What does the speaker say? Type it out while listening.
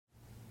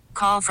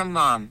Call from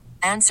mom.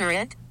 Answer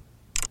it.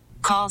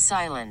 Call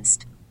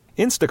silenced.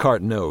 Instacart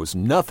knows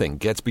nothing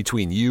gets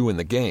between you and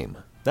the game.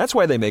 That's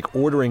why they make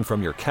ordering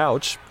from your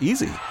couch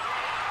easy.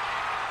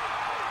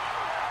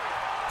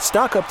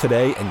 Stock up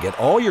today and get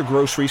all your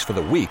groceries for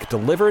the week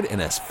delivered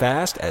in as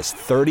fast as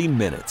 30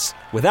 minutes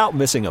without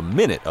missing a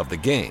minute of the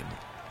game.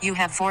 You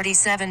have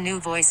 47 new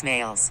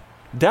voicemails.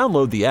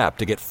 Download the app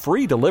to get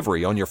free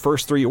delivery on your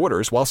first 3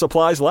 orders while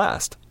supplies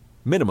last.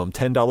 Minimum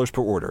 $10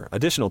 per order.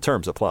 Additional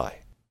terms apply.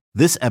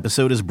 This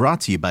episode is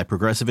brought to you by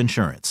Progressive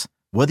Insurance.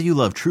 Whether you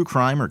love true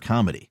crime or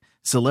comedy,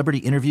 celebrity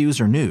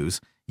interviews or news,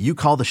 you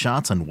call the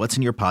shots on what's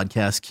in your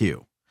podcast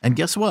queue. And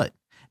guess what?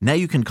 Now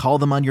you can call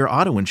them on your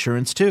auto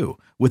insurance too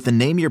with the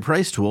Name Your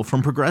Price tool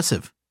from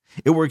Progressive.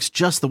 It works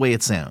just the way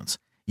it sounds.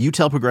 You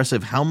tell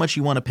Progressive how much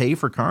you want to pay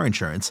for car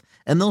insurance,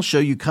 and they'll show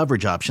you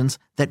coverage options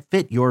that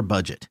fit your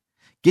budget.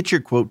 Get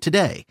your quote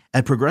today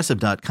at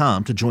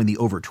Progressive.com to join the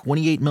over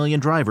 28 million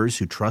drivers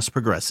who trust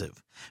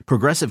Progressive.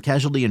 Progressive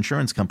Casualty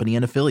Insurance Company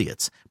and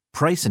Affiliates.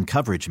 Price and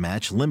coverage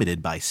match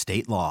limited by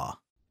state law.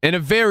 And a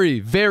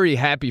very, very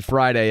happy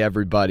Friday,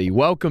 everybody.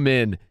 Welcome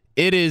in.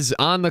 It is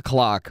On the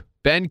Clock.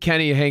 Ben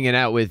Kenney hanging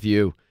out with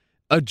you.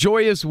 A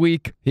joyous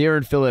week here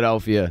in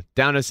Philadelphia,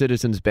 down at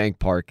Citizens Bank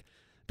Park.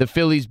 The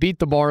Phillies beat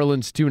the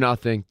Marlins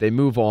 2-0. They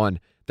move on.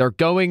 They're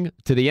going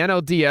to the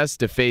NLDS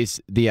to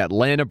face the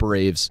Atlanta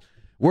Braves.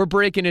 We're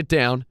breaking it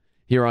down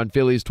here on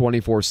Phillies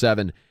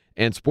 24/7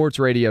 and Sports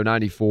Radio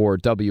 94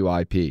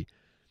 WIP.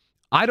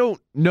 I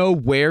don't know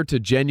where to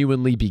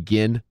genuinely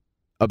begin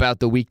about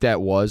the week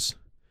that was.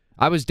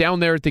 I was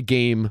down there at the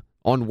game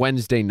on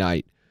Wednesday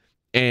night,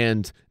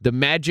 and the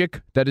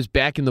magic that is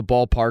back in the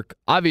ballpark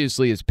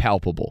obviously is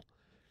palpable.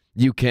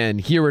 You can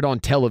hear it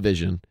on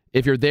television.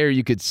 If you're there,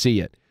 you could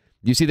see it.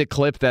 You see the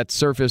clip that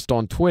surfaced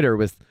on Twitter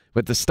with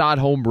the Stott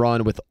home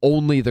run with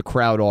only the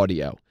crowd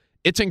audio.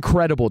 It's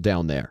incredible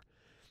down there.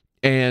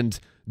 And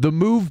the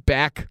move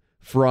back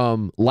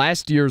from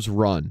last year's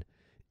run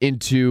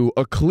into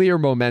a clear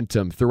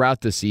momentum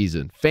throughout the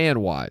season,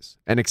 fan-wise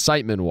and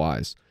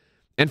excitement-wise,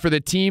 and for the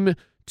team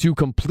to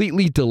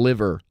completely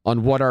deliver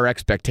on what our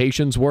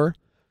expectations were,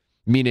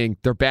 meaning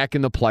they're back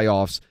in the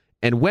playoffs,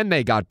 and when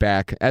they got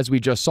back, as we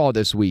just saw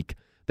this week,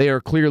 they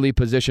are clearly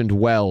positioned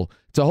well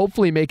to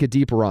hopefully make a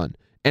deep run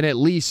and at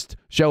least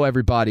show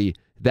everybody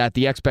that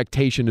the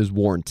expectation is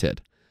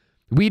warranted.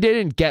 We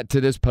didn't get to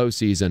this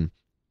postseason,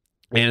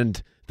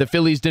 and the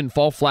Phillies didn't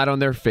fall flat on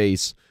their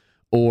face,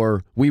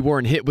 or we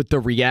weren't hit with the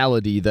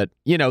reality that,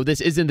 this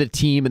isn't the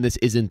team and this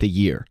isn't the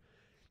year.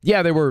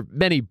 Yeah, there were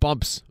many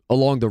bumps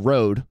along the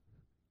road,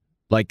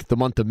 like the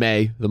month of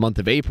May, the month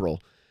of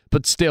April,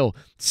 but still,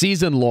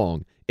 season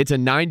long, it's a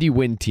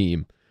 90-win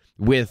team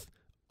with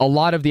a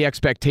lot of the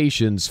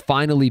expectations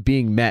finally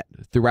being met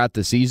throughout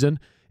the season,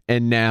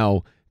 and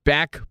now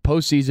back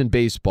postseason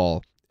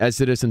baseball at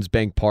Citizens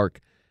Bank Park.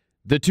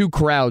 The two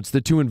crowds, the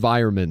two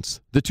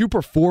environments, the two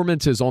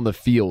performances on the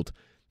field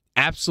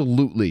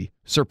absolutely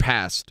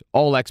surpassed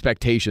all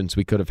expectations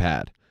we could have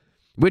had,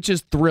 which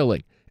is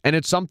thrilling. And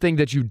it's something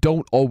that you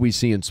don't always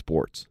see in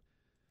sports.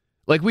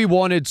 Like we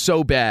wanted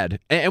so bad,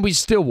 and we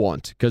still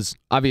want, because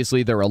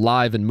obviously they're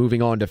alive and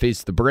moving on to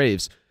face the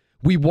Braves.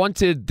 We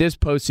wanted this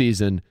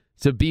postseason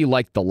to be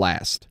like the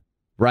last,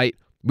 right?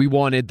 We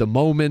wanted the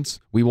moments,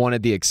 we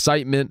wanted the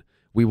excitement,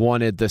 we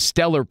wanted the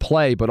stellar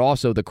play, but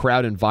also the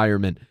crowd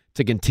environment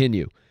to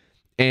continue.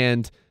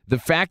 And the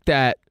fact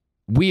that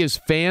we as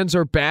fans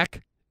are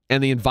back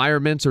and the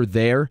environments are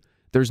there,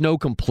 there's no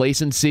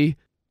complacency.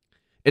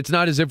 It's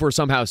not as if we're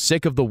somehow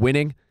sick of the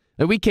winning.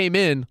 And we came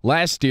in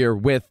last year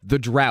with the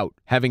drought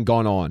having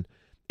gone on,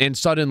 and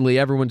suddenly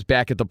everyone's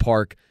back at the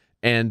park,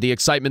 and the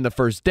excitement the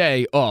first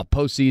day,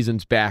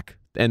 postseason's back,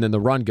 and then the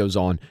run goes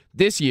on.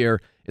 This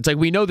year, it's like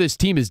we know this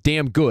team is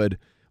damn good.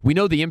 We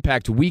know the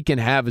impact we can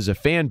have as a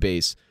fan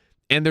base,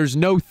 and there's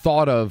no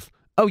thought of,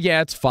 oh, yeah,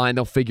 it's fine,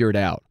 they'll figure it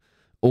out.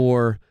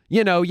 Or,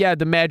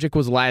 the magic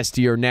was last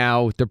year,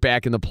 now they're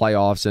back in the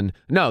playoffs. And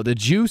no, the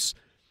juice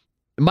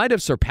might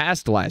have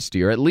surpassed last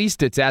year. At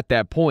least it's at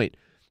that point,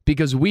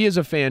 because we as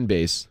a fan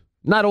base,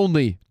 not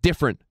only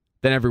different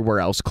than everywhere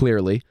else,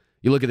 clearly.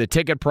 You look at the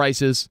ticket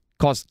prices,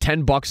 cost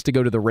 $10 to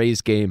go to the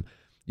Rays game.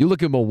 You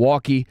look at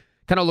Milwaukee,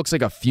 kind of looks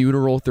like a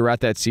funeral throughout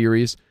that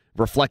series,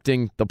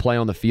 reflecting the play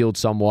on the field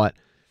somewhat.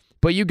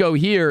 But you go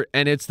here,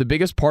 and it's the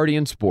biggest party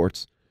in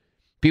sports.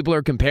 People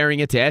are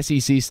comparing it to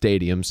SEC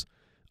stadiums.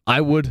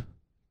 I would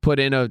put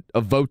in a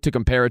vote to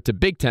compare it to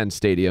Big Ten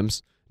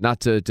stadiums, not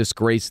to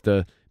disgrace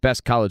the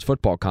best college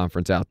football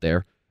conference out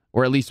there,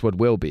 or at least what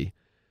will be.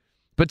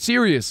 But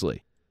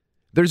seriously,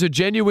 there's a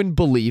genuine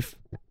belief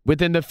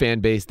within the fan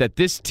base that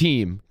this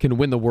team can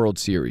win the World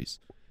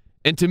Series.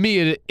 And to me,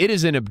 it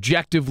is an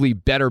objectively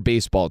better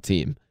baseball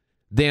team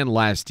than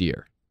last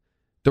year.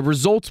 The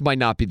results might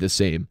not be the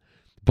same,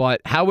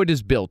 but how it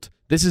is built,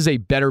 this is a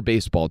better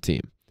baseball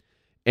team.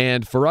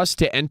 And for us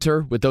to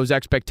enter with those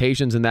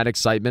expectations and that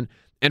excitement,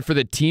 and for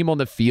the team on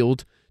the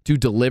field to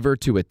deliver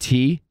to a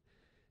T,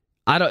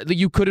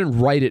 you couldn't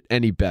write it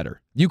any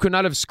better. You could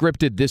not have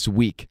scripted this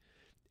week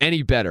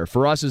any better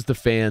for us as the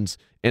fans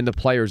and the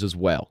players as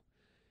well.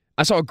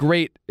 I saw a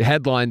great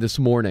headline this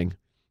morning,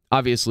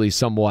 obviously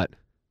somewhat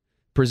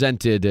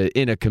presented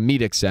in a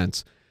comedic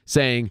sense,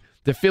 saying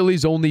the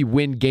Phillies only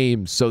win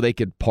games so they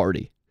could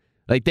party.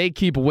 Like, they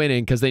keep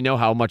winning because they know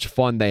how much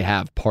fun they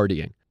have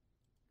partying.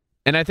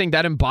 And I think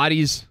that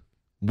embodies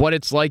what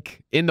it's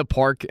like in the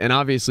park and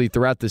obviously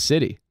throughout the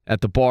city.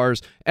 At the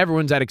bars,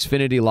 everyone's at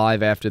Xfinity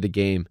Live after the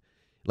game.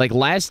 Like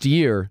last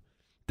year,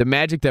 the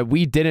magic that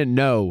we didn't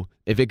know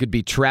if it could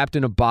be trapped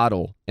in a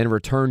bottle and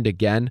returned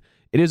again,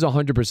 it is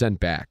 100%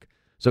 back.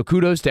 So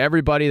kudos to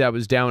everybody that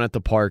was down at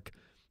the park.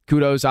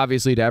 Kudos,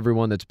 obviously, to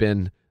everyone that's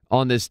been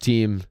on this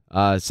team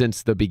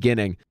since the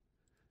beginning.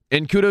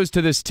 And kudos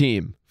to this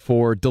team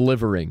for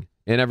delivering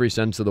in every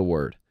sense of the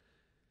word.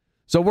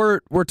 So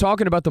we're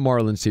talking about the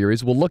Marlins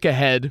series. We'll look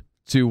ahead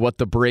to what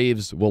the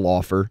Braves will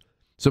offer.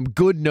 Some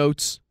good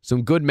notes,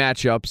 some good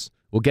matchups.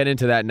 We'll get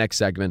into that next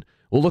segment.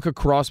 We'll look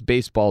across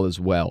baseball as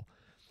well.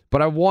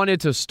 But I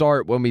wanted to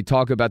start when we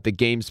talk about the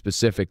game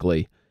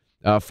specifically.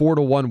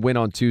 4-1 win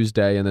on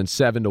Tuesday and then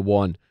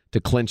 7-1 to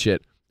clinch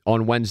it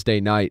on Wednesday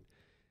night.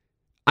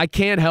 I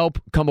can't help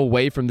come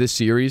away from this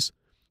series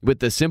with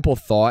the simple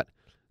thought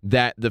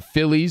that the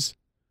Phillies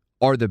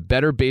are the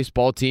better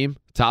baseball team,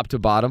 top to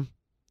bottom,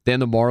 than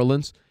the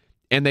Marlins,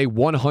 and they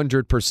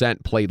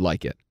 100% played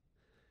like it.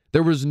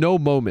 There was no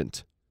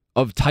moment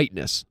of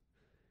tightness,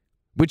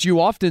 which you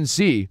often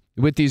see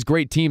with these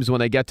great teams when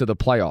they get to the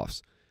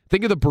playoffs.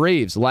 Think of the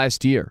Braves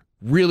last year.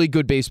 Really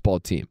good baseball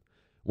team.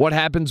 What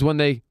happens when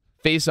they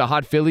face a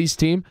hot Phillies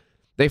team?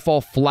 They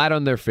fall flat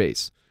on their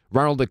face.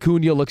 Ronald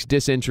Acuna looks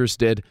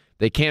disinterested.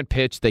 They can't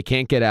pitch. They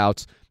can't get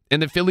outs.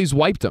 And the Phillies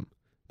wiped them.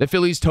 The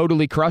Phillies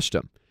totally crushed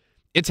them.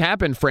 It's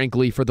happened,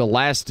 frankly, for the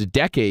last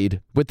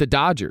decade with the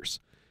Dodgers.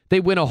 They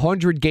win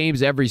 100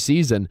 games every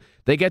season.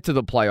 They get to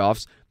the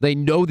playoffs. They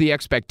know the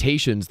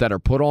expectations that are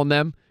put on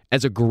them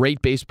as a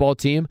great baseball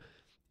team,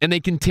 and they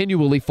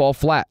continually fall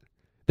flat.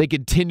 They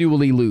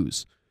continually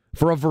lose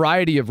for a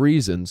variety of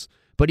reasons.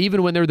 But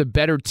even when they're the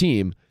better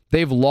team,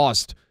 they've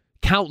lost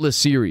countless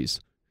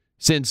series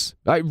since,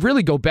 I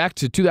really go back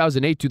to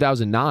 2008,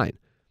 2009.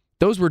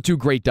 Those were two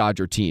great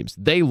Dodger teams.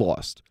 They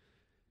lost.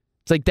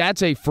 It's like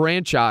that's a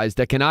franchise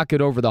that cannot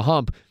get over the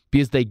hump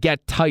because they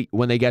get tight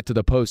when they get to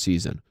the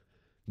postseason.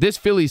 This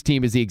Phillies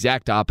team is the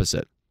exact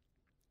opposite.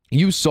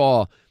 You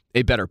saw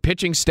a better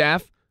pitching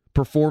staff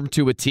perform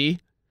to a T.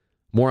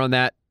 More on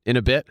that in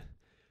a bit.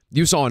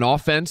 You saw an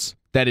offense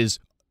that is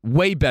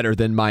way better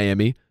than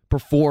Miami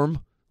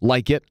perform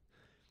like it.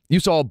 You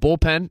saw a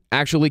bullpen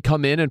actually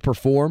come in and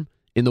perform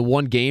in the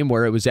one game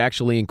where it was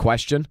actually in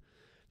question.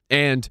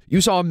 And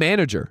you saw a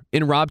manager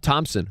in Rob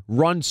Thompson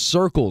run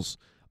circles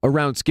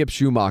around Skip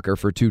Schumacher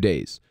for 2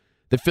 days.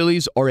 The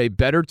Phillies are a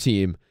better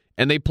team,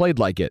 and they played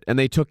like it, and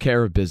they took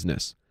care of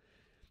business.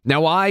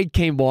 Now, I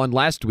came on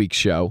last week's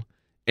show,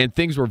 and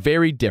things were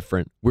very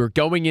different. We were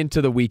going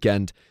into the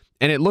weekend,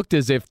 and it looked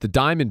as if the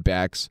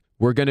Diamondbacks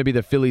were going to be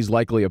the Phillies'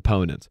 likely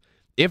opponent.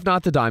 If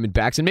not the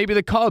Diamondbacks, and maybe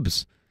the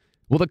Cubs.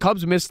 Well, the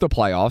Cubs missed the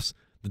playoffs.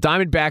 The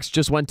Diamondbacks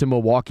just went to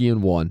Milwaukee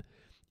and won.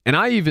 And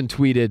I even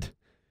tweeted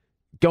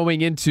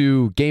going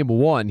into Game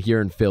 1 here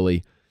in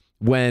Philly,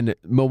 when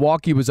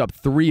Milwaukee was up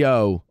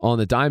 3-0 on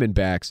the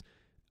Diamondbacks,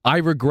 I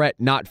regret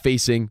not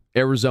facing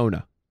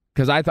Arizona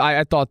because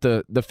I thought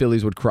the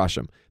Phillies would crush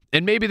them.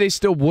 And maybe they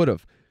still would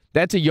have.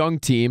 That's a young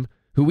team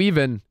who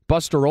even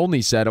Buster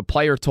Olney said a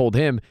player told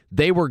him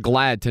they were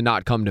glad to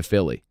not come to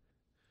Philly,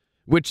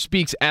 which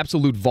speaks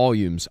absolute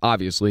volumes,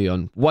 obviously,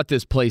 on what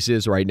this place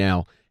is right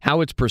now,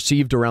 how it's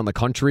perceived around the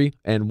country,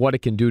 and what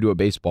it can do to a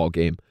baseball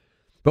game.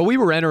 But we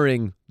were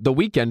entering the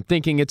weekend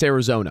thinking it's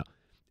Arizona.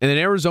 And then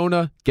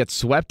Arizona gets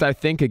swept, I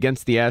think,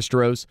 against the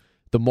Astros.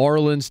 The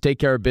Marlins take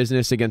care of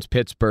business against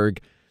Pittsburgh.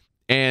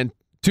 And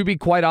to be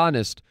quite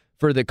honest,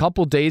 for the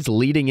couple days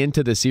leading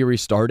into the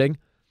series starting,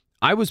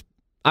 I was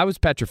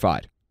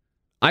petrified.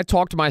 I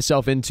talked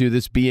myself into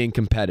this being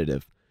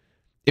competitive.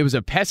 It was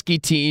a pesky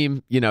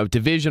team,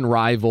 division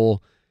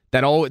rival,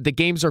 that all the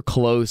games are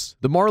close.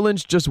 The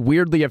Marlins just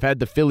weirdly have had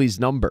the Phillies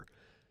number.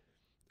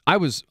 I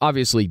was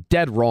obviously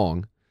dead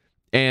wrong,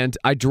 and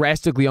I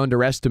drastically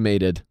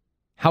underestimated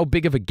how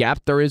big of a gap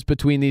there is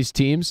between these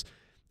teams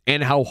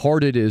and how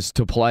hard it is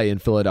to play in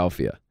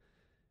Philadelphia.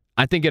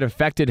 I think it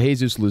affected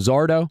Jesus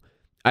Luzardo.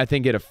 I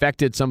think it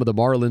affected some of the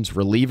Marlins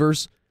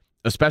relievers,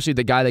 especially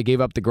the guy that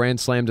gave up the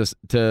grand slam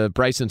to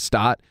Bryson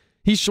Stott.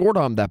 He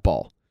short-armed that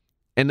ball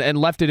and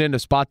left it in a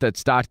spot that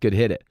Stott could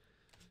hit it.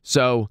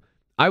 So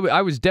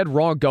I was dead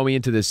wrong going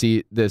into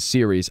this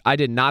series. I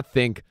did not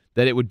think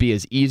that it would be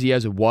as easy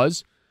as it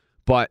was.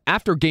 But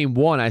after Game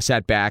 1, I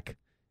sat back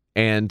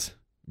and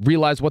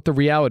realized what the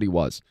reality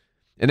was.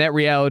 And that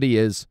reality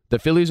is the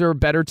Phillies are a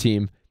better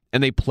team,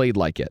 and they played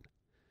like it,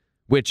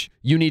 which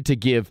you need to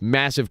give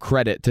massive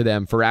credit to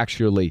them for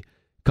actually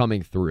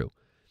coming through.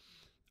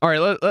 All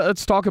right,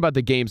 let's talk about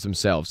the games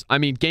themselves. I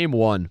mean, Game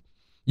 1,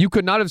 you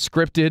could not have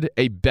scripted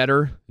a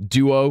better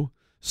duo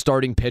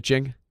starting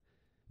pitching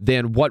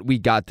than what we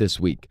got this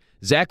week.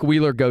 Zach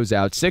Wheeler goes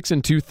out 6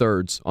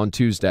 2/3 on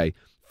Tuesday,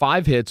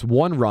 5 hits,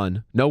 1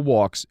 run, no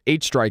walks,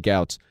 8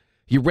 strikeouts.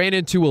 He ran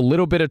into a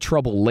little bit of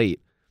trouble late.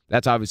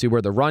 That's obviously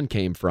where the run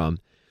came from.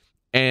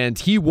 And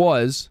he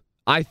was,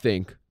 I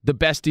think, the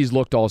best he's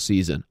looked all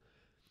season.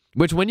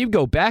 Which when you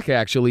go back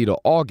actually to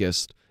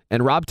August,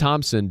 and Rob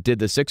Thompson did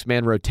the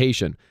 6-man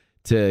rotation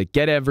to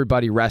get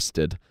everybody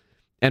rested.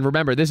 And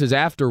remember, this is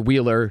after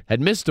Wheeler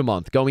had missed a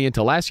month going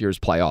into last year's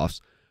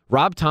playoffs.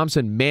 Rob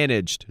Thompson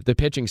managed the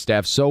pitching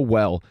staff so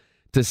well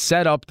to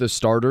set up the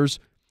starters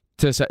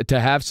to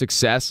have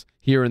success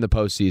here in the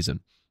postseason.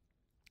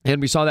 And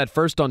we saw that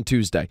first on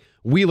Tuesday.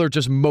 Wheeler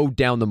just mowed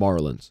down the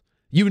Marlins.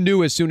 You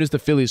knew as soon as the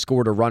Phillies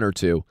scored a run or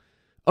two,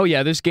 oh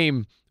yeah, this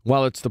game,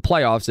 while it's the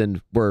playoffs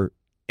and we're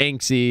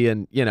angsty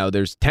and,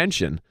 there's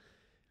tension,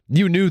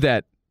 you knew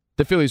that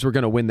the Phillies were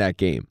going to win that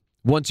game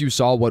once you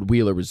saw what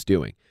Wheeler was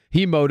doing.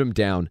 He mowed him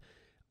down.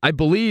 I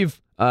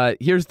believe,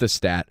 here's the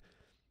stat,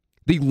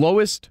 the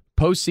lowest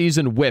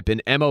postseason whip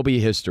in MLB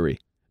history.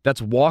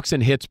 That's walks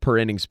and hits per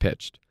innings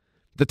pitched.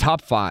 The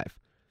top 5.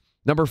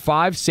 Number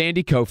 5,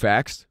 Sandy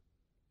Koufax.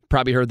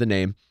 Probably heard the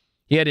name.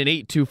 He had an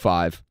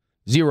 8.25,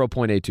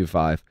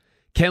 0.825.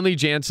 Kenley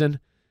Jansen,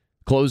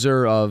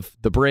 closer of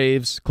the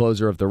Braves,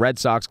 closer of the Red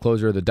Sox,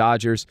 closer of the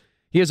Dodgers.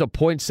 He has a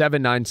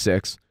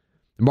 .796.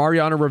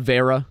 Mariano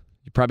Rivera,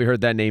 you probably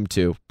heard that name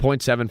too,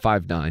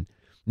 .759.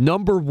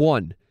 Number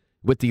 1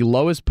 with the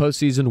lowest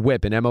postseason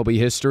whip in MLB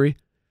history,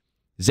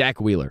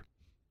 Zach Wheeler.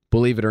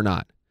 Believe it or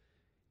not.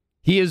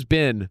 He has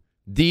been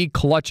the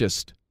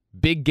clutchest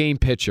big game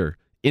pitcher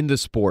in the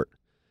sport.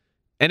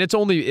 And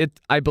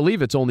I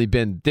believe it's only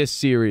been this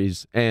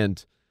series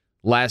and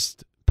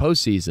last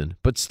postseason,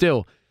 but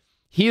still,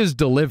 he has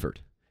delivered.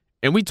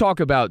 And we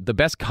talk about the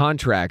best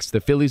contracts the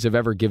Phillies have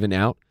ever given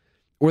out,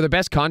 or the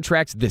best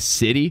contracts the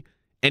city,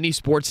 any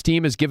sports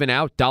team has given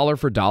out dollar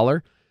for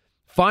dollar.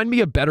 Find me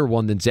a better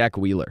one than Zach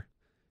Wheeler.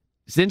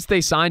 Since they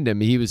signed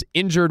him, he was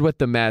injured with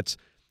the Mets.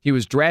 He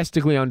was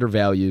drastically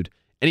undervalued.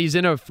 And he's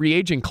in a free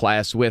agent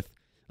class with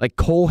like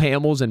Cole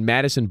Hamels and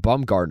Madison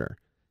Bumgarner.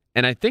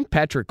 And I think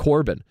Patrick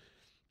Corbin.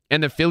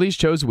 And the Phillies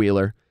chose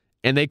Wheeler,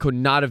 and they could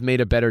not have made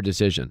a better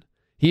decision.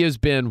 He has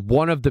been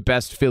one of the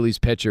best Phillies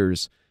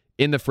pitchers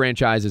in the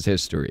franchise's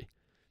history.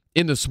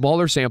 In the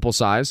smaller sample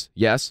size,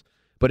 yes,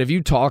 but if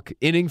you talk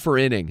inning for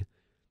inning,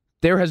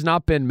 there has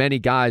not been many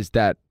guys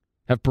that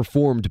have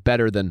performed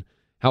better than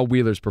how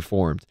Wheeler's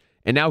performed.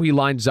 And now he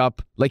lines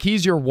up like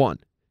he's your one.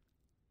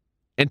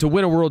 And to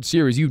win a World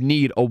Series, you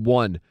need a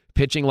one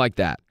pitching like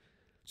that.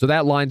 So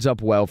that lines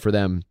up well for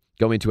them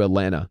going to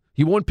Atlanta.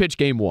 He won't pitch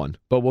game 1,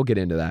 but we'll get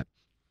into that.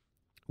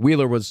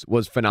 Wheeler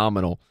was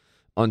phenomenal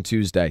on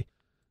Tuesday.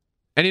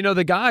 And,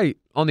 the guy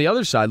on the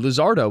other side,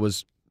 Luzardo,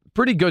 was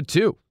pretty good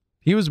too.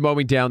 He was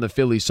mowing down the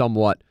Phillies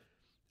somewhat.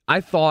 I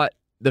thought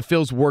the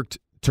Phils worked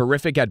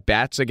terrific at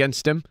bats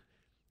against him.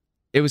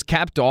 It was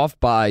capped off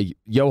by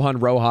Johan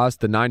Rojas,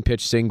 the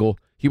 9-pitch single.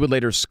 He would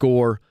later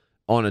score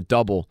on a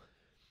double.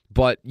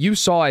 But you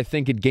saw, I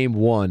think, in game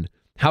 1,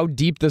 how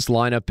deep this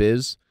lineup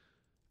is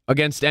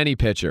against any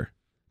pitcher.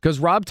 Because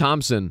Rob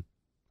Thompson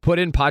put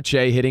in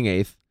Pache hitting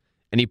 8th,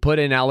 and he put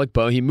in Alec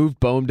Boehm. He moved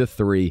Boehm to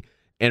 3,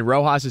 and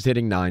Rojas is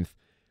hitting 9th.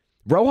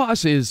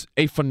 Rojas is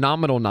a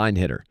phenomenal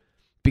 9-hitter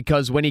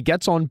because when he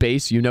gets on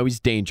base, he's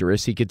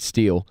dangerous. He could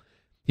steal.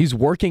 He's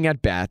working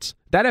at bats.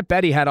 That at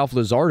bat he had off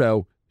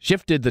Luzardo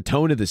shifted the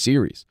tone of the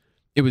series.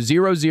 It was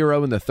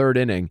 0-0 in the 3rd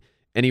inning,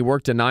 and he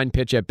worked a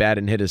 9-pitch at bat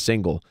and hit a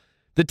single.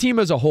 The team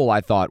as a whole, I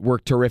thought,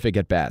 worked terrific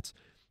at bats.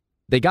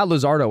 They got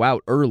Luzardo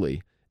out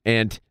early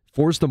and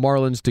forced the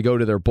Marlins to go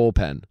to their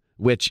bullpen,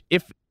 which,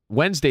 if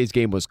Wednesday's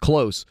game was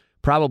close,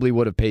 probably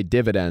would have paid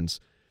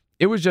dividends.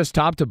 It was just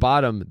top to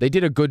bottom. They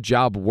did a good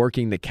job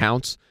working the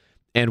counts,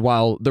 and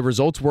while the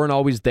results weren't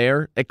always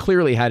there, it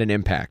clearly had an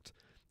impact,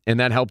 and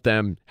that helped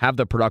them have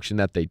the production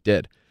that they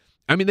did.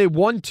 I mean, they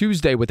won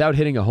Tuesday without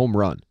hitting a home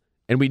run,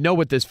 and we know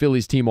what this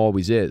Phillies team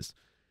always is.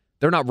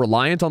 They're not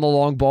reliant on the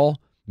long ball,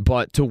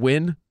 but to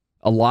win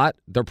a lot,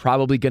 they're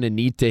probably going to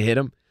need to hit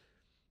them.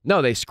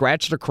 No, they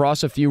scratched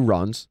across a few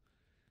runs.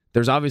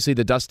 There's obviously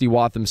the Dusty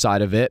Wathan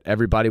side of it.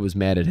 Everybody was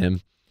mad at him.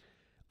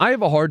 I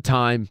have a hard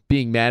time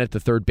being mad at the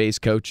third base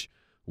coach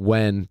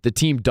when the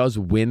team does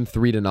win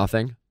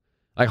 3-0.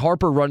 Like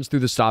Harper runs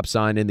through the stop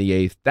sign in the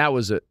 8th. That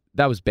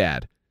was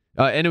bad.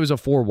 And it was a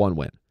 4-1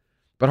 win.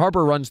 But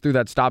Harper runs through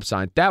that stop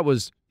sign.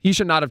 He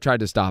should not have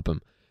tried to stop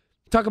him.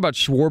 Talk about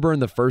Schwarber in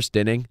the 1st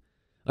inning.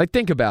 Like,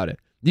 think about it.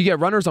 You get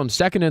runners on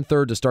 2nd and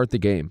 3rd to start the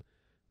game.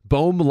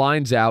 Boehm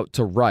lines out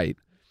to right.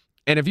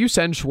 And if you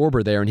send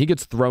Schwarber there and he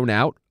gets thrown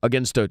out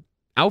against an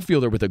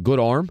outfielder with a good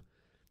arm,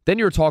 then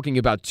you're talking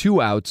about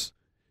 2 outs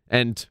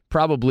and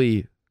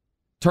probably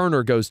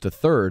Turner goes to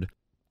 3rd.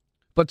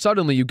 But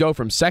suddenly you go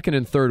from 2nd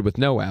and 3rd with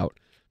no out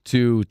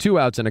to 2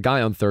 outs and a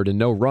guy on 3rd and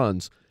no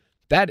runs.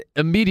 That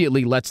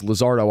immediately lets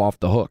Luzardo off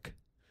the hook.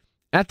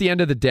 At the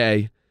end of the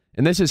day,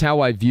 and this is how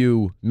I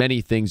view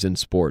many things in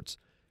sports,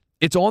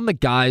 it's on the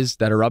guys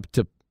that are up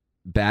to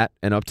bat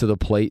and up to the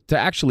plate to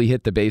actually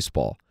hit the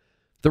baseball.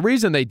 The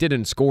reason they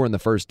didn't score in the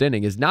 1st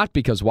inning is not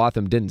because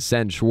Wathan didn't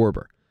send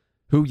Schwarber,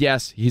 who,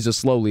 yes, he's a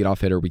slow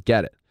leadoff hitter, we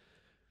get it.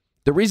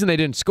 The reason they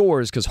didn't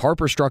score is because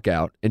Harper struck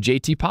out and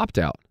JT popped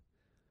out.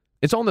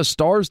 It's on the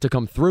stars to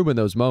come through in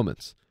those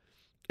moments.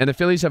 And the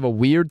Phillies have a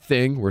weird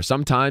thing where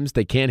sometimes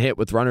they can't hit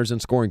with runners in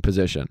scoring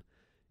position.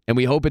 And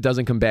we hope it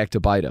doesn't come back to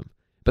bite them.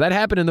 But that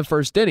happened in the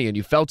first inning, and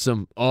you felt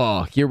some,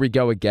 here we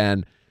go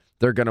again.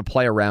 They're going to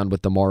play around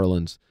with the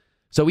Marlins.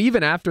 So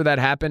even after that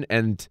happened,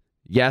 and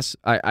yes,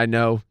 I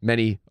know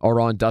many are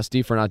on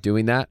Dusty for not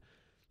doing that,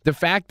 the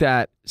fact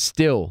that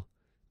still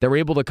they're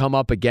able to come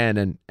up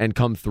again and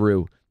come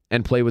through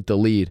and play with the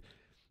lead,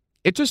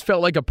 it just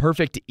felt like a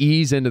perfect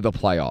ease into the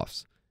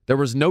playoffs. There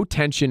was no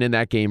tension in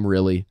that game,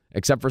 really,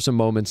 except for some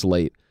moments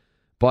late.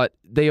 But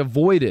they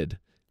avoided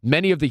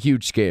many of the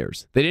huge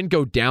scares. They didn't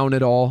go down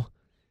at all.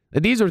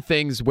 And these are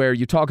things where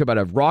you talk about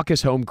a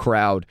raucous home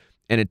crowd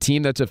and a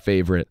team that's a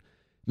favorite.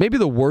 Maybe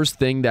the worst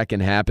thing that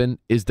can happen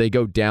is they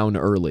go down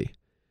early,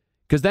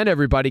 because then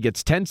everybody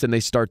gets tense and they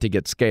start to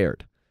get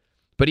scared.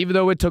 But even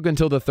though it took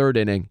until the third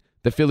inning,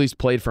 the Phillies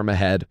played from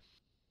ahead.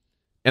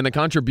 And the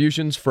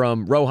contributions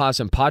from Rojas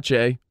and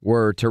Pache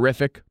were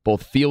terrific,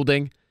 both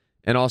fielding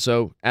and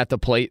also at the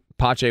plate.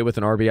 Pache with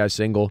an RBI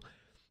single.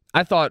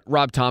 I thought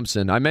Rob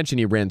Thompson, I mentioned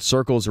he ran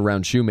circles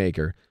around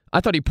Shoemaker.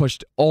 I thought he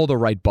pushed all the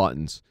right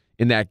buttons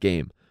in that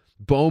game.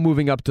 Bo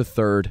moving up to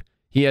third.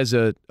 He has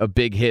a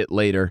big hit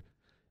later.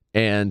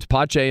 And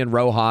Pache and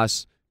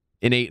Rojas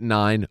in 8 and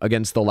 9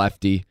 against the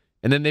lefty.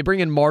 And then they bring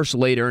in Marsh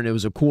later, and it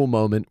was a cool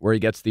moment where he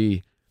gets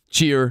the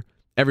cheer.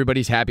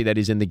 Everybody's happy that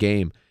he's in the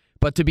game.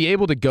 But to be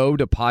able to go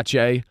to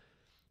Pache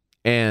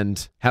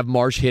and have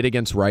Marsh hit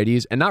against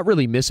righties and not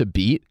really miss a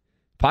beat,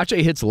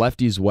 Pache hits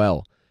lefties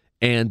well.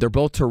 And they're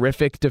both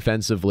terrific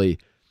defensively.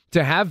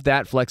 To have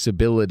that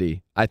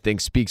flexibility, I think,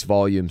 speaks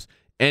volumes.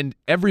 And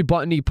every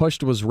button he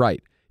pushed was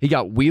right. He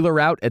got Wheeler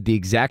out at the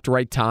exact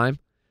right time.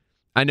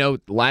 I know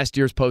last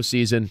year's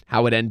postseason,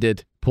 how it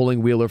ended,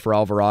 pulling Wheeler for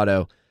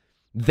Alvarado.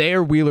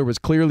 There, Wheeler was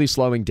clearly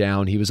slowing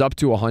down. He was up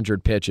to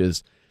 100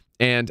 pitches,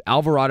 and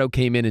Alvarado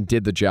came in and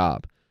did the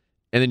job.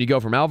 And then you go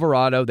from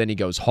Alvarado, then he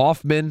goes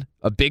Hoffman,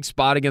 a big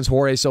spot against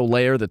Jorge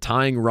Soler, the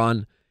tying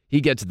run.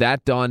 He gets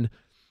that done.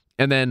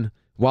 And then,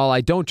 while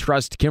I don't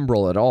trust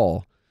Kimbrel at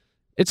all,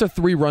 it's a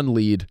 3-run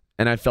lead,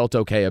 and I felt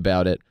okay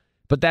about it.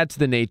 But that's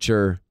the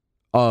nature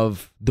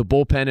of the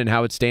bullpen and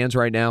how it stands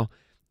right now.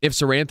 If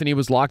Sir Anthony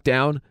was locked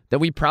down, then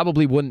we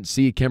probably wouldn't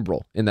see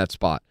Kimbrel in that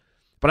spot.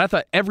 But I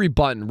thought every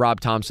button Rob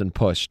Thompson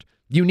pushed,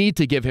 you need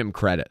to give him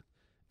credit.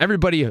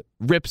 Everybody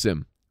rips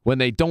him when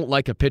they don't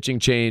like a pitching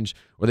change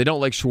or they don't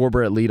like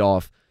Schwarber at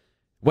leadoff.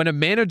 When a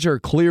manager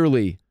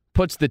clearly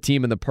puts the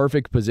team in the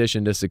perfect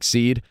position to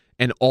succeed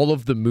and all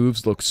of the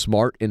moves look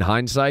smart in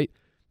hindsight,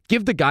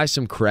 give the guy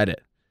some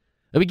credit.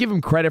 Let me give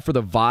him credit for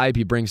the vibe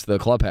he brings to the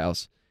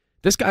clubhouse.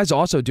 This guy's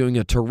also doing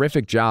a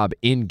terrific job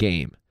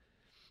in-game.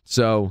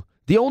 So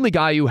the only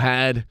guy who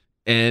had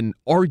an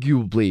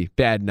arguably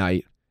bad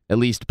night, at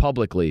least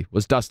publicly,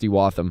 was Dusty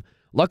Wathan.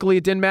 Luckily,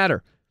 it didn't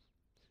matter.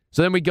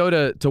 So then we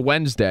go to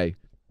Wednesday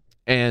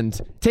and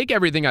take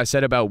everything I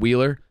said about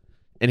Wheeler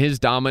and his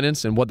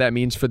dominance and what that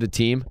means for the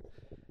team.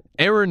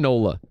 Aaron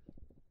Nola.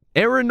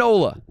 Aaron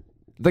Nola,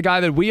 the guy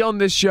that we on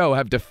this show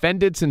have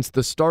defended since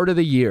the start of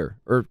the year,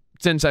 or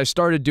since I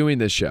started doing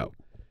this show.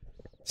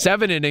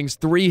 7 innings,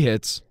 3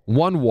 hits,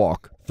 1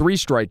 walk, 3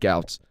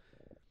 strikeouts.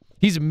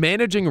 He's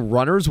managing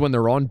runners when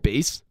they're on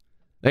base.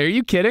 Are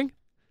you kidding?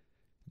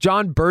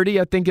 John Birdie,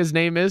 I think his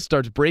name is,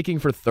 starts breaking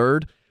for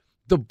third.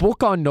 The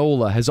book on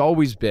Nola has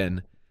always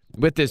been,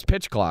 with this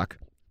pitch clock,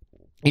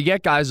 you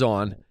get guys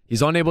on,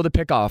 he's unable to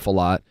pick off a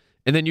lot,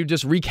 and then you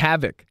just wreak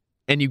havoc,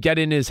 and you get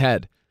in his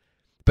head.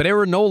 But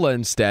Aaron Nola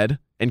instead,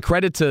 and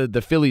credit to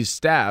the Phillies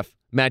staff,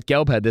 Matt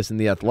Gelb had this in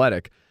The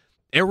Athletic,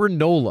 Aaron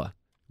Nola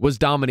was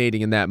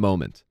dominating in that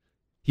moment.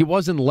 He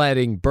wasn't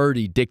letting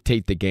Birdie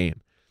dictate the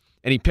game.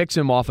 And he picks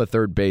him off at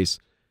third base.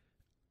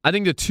 I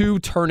think the 2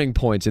 turning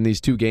points in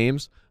these 2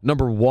 games,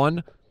 number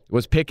 1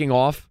 was picking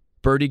off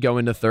Birdie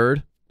going to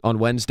third on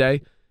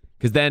Wednesday,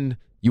 because then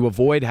you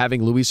avoid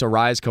having Luis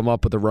Arraez come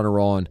up with a runner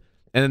on.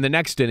 And then the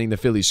next inning, the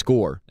Phillies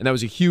score. And that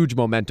was a huge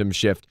momentum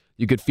shift.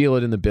 You could feel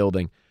it in the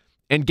building.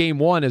 And game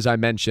 1, as I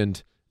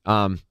mentioned,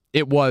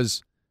 it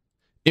was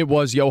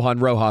Johan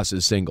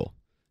Rojas' single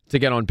to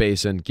get on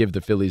base and give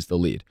the Phillies the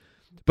lead.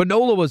 But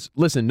Nola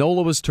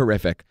was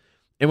terrific.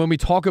 And when we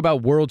talk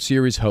about World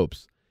Series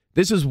hopes,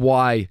 this is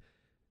why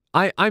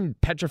I'm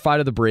petrified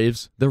of the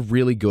Braves. They're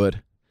really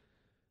good.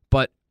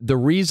 But the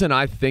reason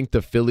I think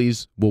the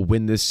Phillies will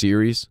win this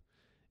series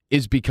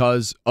is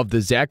because of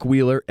the Zach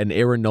Wheeler and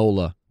Aaron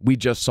Nola we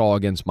just saw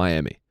against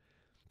Miami.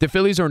 The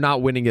Phillies are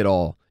not winning at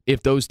all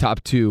if those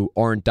top 2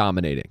 aren't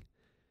dominating.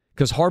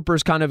 Because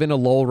Harper's kind of in a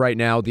lull right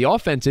now. The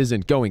offense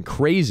isn't going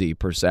crazy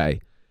per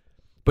se.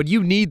 But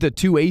you need the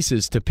 2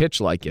 aces to pitch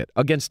like it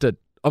against an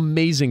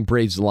amazing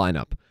Braves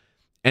lineup.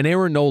 And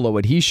Aaron Nola,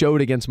 what he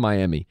showed against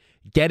Miami,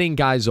 getting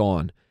guys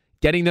on,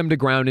 getting them to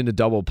ground into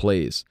double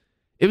plays.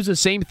 It was the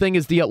same thing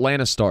as the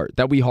Atlanta start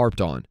that we harped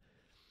on.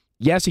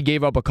 Yes, he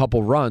gave up a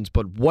couple runs,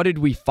 but what did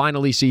we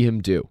finally see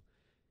him do?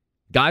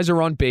 Guys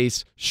are on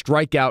base,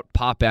 strike out,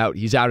 pop out,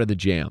 he's out of the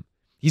jam.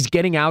 He's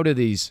getting out of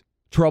these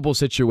trouble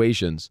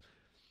situations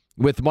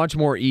with much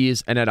more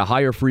ease and at a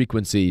higher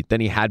frequency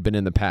than he had been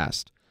in the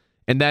past.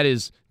 And that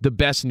is the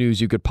best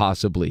news you could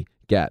possibly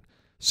get.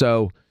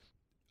 So,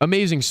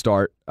 amazing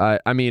start.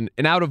 I mean,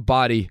 an out of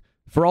body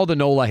for all the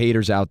Nola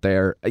haters out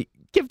there.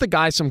 Give the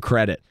guy some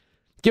credit.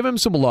 Give him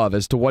some love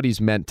as to what he's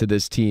meant to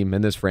this team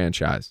and this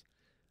franchise.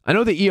 I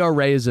know the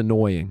ERA is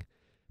annoying,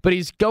 but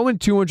he's going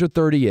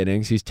 230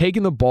 innings. He's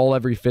taking the ball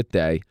every fifth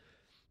day,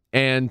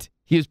 and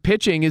he is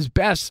pitching his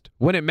best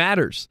when it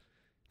matters.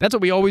 That's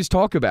what we always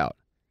talk about.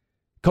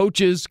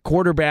 Coaches,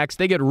 quarterbacks,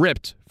 they get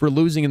ripped for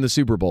losing in the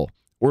Super Bowl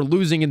or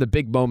losing in the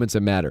big moments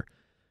that matter.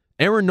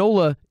 Aaron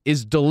Nola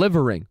is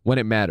delivering when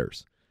it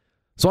matters.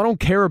 So I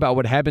don't care about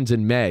what happens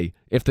in May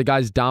if the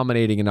guy's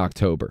dominating in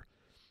October.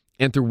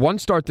 And through one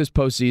start this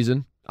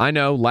postseason, I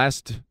know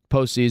last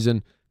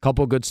postseason,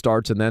 couple good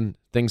starts and then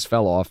things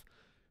fell off.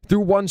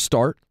 Through one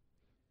start,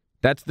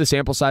 that's the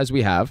sample size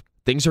we have.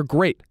 Things are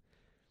great.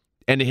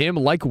 And him,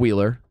 like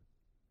Wheeler,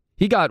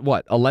 he got,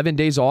 11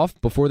 days off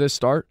before this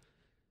start?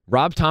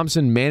 Rob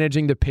Thompson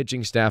managing the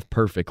pitching staff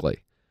perfectly.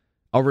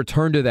 I'll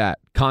return to that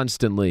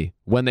constantly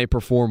when they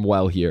perform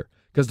well here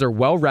because they're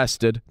well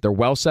rested, they're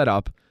well set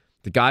up.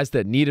 The guys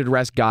that needed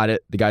rest got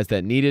it. The guys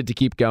that needed to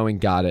keep going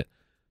got it.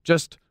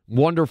 Just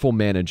wonderful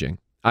managing,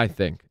 I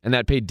think, and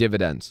that paid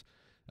dividends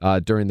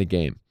during the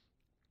game.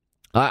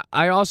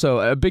 I also,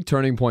 a big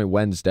turning point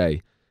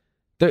Wednesday,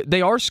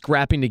 they are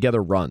scrapping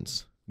together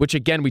runs, which,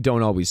 again, we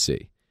don't always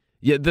see.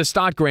 Yeah, the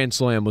Stott Grand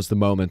Slam was the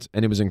moment,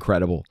 and it was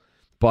incredible.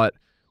 But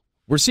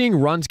we're seeing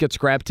runs get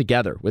scrapped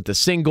together with the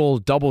single,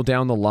 double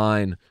down the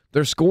line.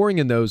 They're scoring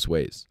in those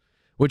ways,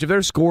 which if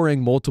they're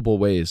scoring multiple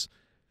ways,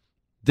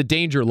 the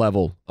danger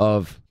level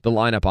of the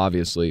lineup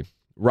obviously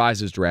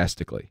rises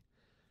drastically.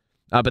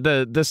 But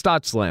the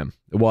Stott Slam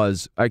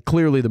was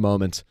clearly the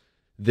moment.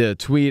 The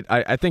tweet,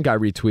 I think I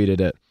retweeted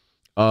it,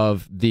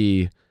 of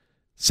the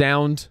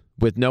sound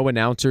with no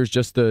announcers,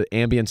 just the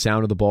ambient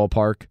sound of the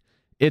ballpark.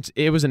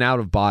 It was an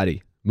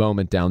out-of-body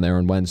moment down there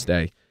on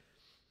Wednesday.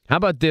 How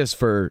about this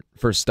for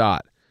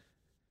Stott?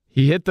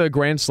 He hit the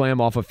grand slam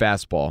off a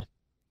fastball.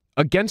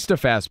 Against a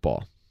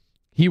fastball,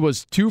 he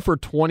was 2 for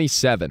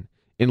 27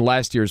 in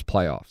last year's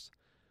playoffs.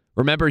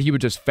 Remember, he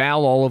would just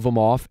foul all of them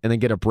off and then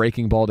get a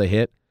breaking ball to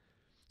hit.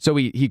 So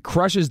he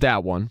crushes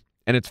that one,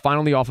 and it's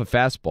finally off a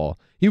fastball.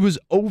 He was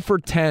 0 for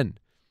 10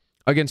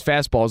 against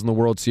fastballs in the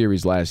World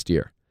Series last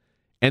year.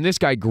 And this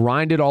guy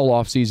grinded all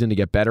offseason to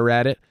get better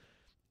at it.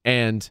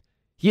 And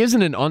he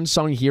isn't an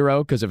unsung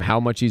hero because of how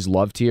much he's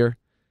loved here.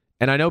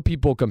 And I know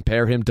people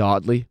compare him to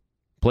Utley,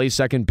 plays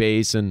second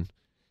base and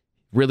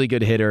really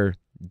good hitter,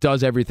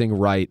 does everything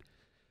right.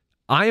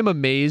 I am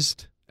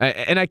amazed,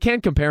 and I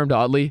can't compare him to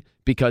Utley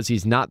because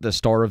he's not the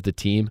star of the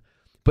team,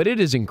 but it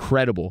is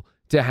incredible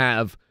to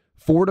have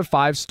 4 to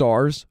 5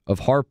 stars of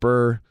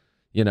Harper,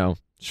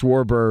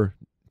 Schwarber,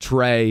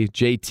 Trey,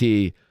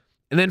 JT,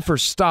 and then for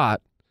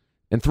Stott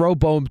and throw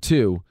Bohm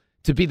too,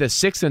 to be the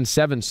 6 and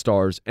 7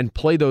 stars and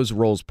play those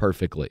roles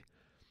perfectly.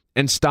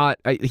 And Stott,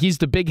 he's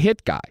the big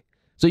hit guy.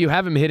 So you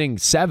have him hitting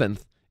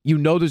 7th,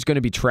 there's going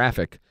to be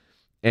traffic.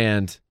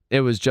 And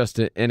it was just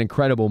an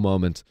incredible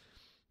moment.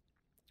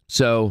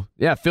 So,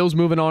 yeah, Phil's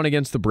moving on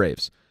against the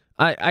Braves.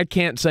 I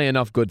can't say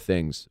enough good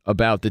things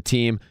about the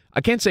team.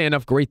 I can't say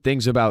enough great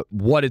things about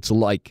what it's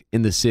like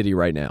in the city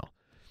right now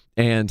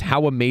and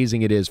how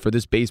amazing it is for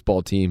this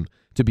baseball team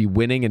to be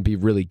winning and be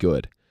really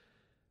good.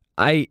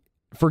 I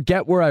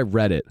forget where I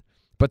read it,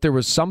 but there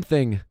was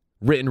something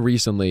written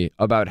recently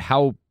about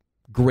how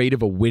great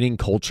of a winning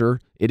culture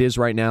it is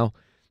right now.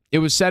 It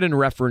was said in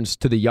reference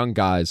to the young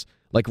guys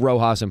like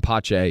Rojas and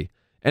Pache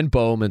and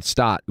Bohm and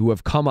Stott who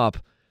have come up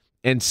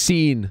and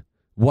seen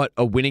what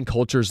a winning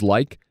culture is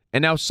like.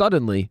 And now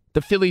suddenly,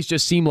 the Phillies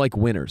just seem like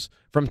winners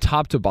from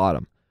top to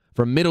bottom,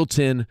 from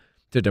Middleton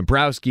to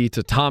Dombrowski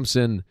to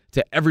Thompson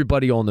to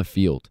everybody on the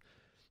field.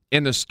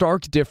 And the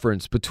stark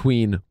difference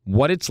between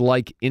what it's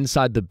like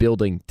inside the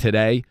building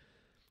today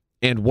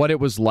and what it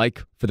was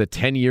like for the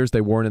 10 years they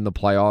weren't in the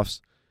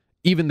playoffs,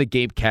 even the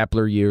Gabe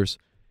Kapler years,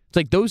 it's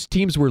like those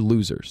teams were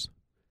losers.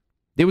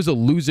 It was a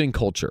losing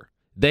culture.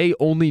 They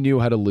only knew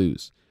how to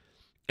lose.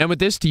 And with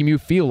this team, you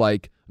feel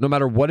like no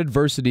matter what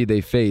adversity they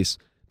face,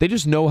 they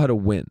just know how to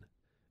win.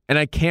 And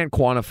I can't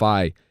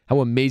quantify how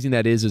amazing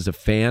that is as a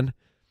fan,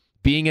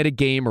 being at a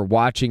game or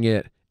watching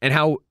it, and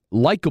how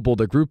likable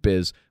the group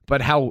is,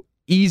 but how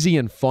easy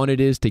and fun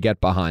it is to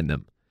get behind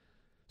them.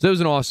 So it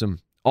was an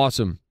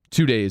awesome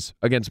 2 days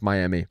against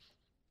Miami.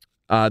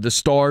 The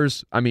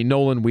stars,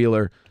 Nolan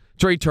Wheeler,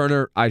 Trey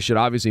Turner, I should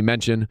obviously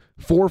mention,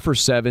 4 for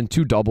 7,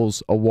 2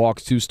 doubles, a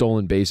walk, 2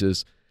 stolen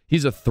bases.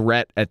 He's a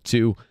threat at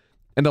 2,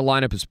 and the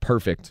lineup is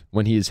perfect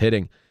when he is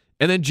hitting.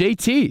 And then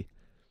JT,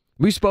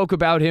 we spoke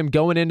about him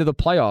going into the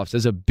playoffs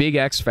as a big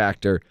X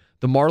factor.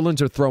 The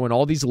Marlins are throwing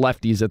all these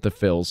lefties at the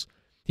Phils.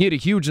 He had a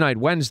huge night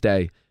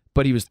Wednesday,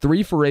 but he was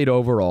 3 for 8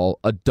 overall,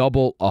 a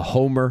double, a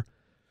homer,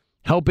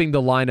 helping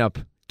the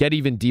lineup get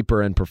even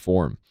deeper and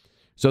perform.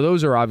 So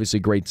those are obviously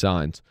great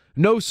signs.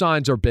 No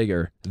signs are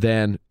bigger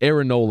than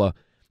Aaron Nola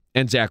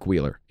and Zach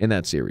Wheeler in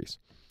that series.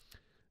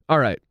 All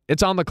right,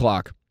 it's on the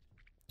clock.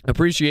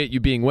 Appreciate you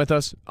being with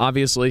us.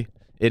 Obviously,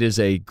 it is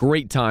a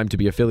great time to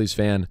be a Phillies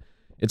fan.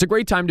 It's a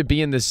great time to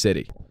be in this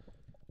city.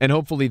 And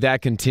hopefully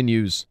that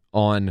continues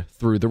on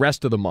through the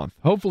rest of the month.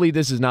 Hopefully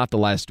this is not the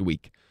last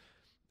week.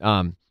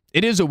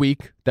 It is a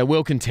week that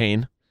will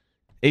contain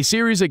a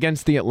series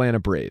against the Atlanta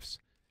Braves.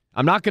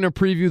 I'm not going to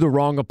preview the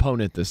wrong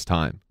opponent this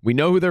time. We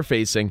know who they're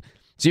facing.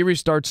 Series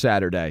starts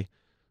Saturday.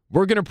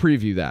 We're going to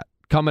preview that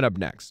coming up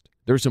next.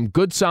 There's some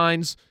good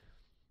signs.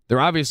 There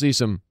are obviously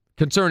some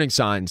concerning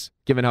signs,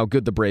 given how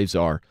good the Braves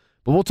are.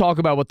 But we'll talk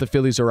about what the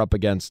Phillies are up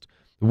against,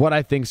 what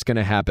I think is going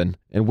to happen,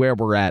 and where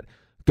we're at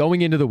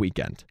going into the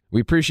weekend.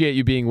 We appreciate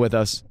you being with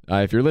us.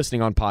 If you're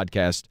listening on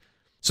podcast,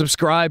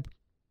 subscribe,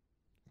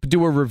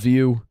 do a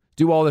review,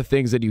 do all the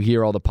things that you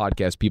hear all the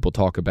podcast people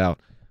talk about.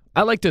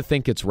 I like to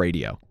think it's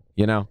radio,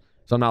 you know?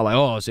 So I'm not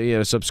like,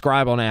 so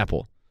subscribe on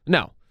Apple.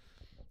 No.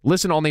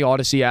 Listen on the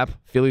Odyssey app,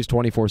 Phillies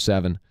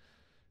 24/7.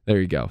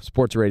 There you go.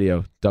 Sports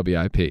Radio,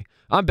 WIP.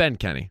 I'm Ben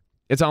Kenney.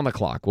 It's on the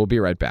clock. We'll be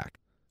right back.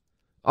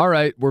 All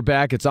right, we're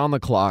back. It's on the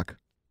clock.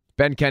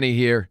 Ben Kenney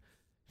here.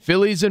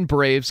 Phillies and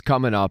Braves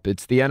coming up.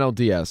 It's the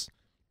NLDS.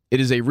 It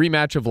is a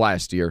rematch of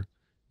last year.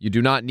 You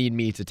do not need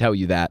me to tell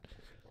you that.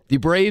 The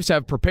Braves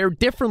have prepared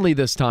differently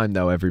this time,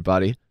 though,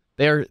 everybody.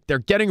 They're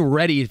getting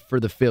ready for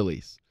the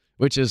Phillies,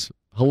 which is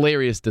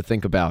hilarious to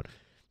think about.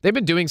 They've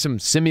been doing some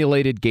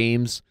simulated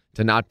games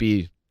to not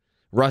be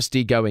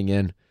rusty going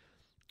in.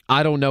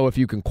 I don't know if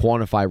you can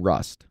quantify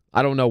rust.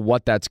 I don't know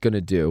what that's going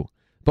to do,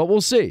 but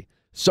we'll see.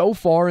 So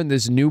far in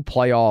this new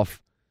playoff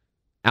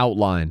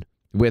outline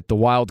with the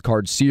wild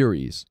card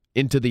series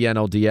into the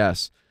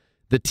NLDS,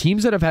 the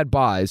teams that have had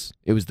byes,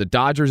 it was the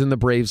Dodgers and the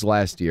Braves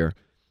last year,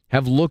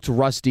 have looked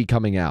rusty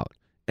coming out,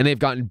 and they've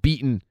gotten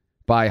beaten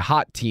by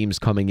hot teams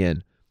coming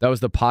in. That was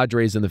the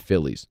Padres and the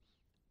Phillies.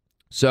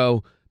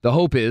 So the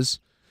hope is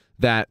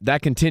that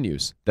that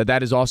continues,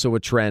 that is also a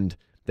trend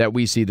that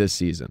we see this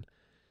season.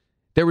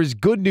 There is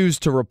good news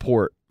to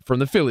report from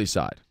the Philly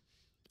side.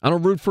 I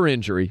don't root for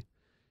injury,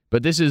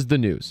 but this is the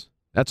news.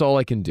 That's all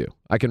I can do.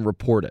 I can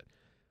report it.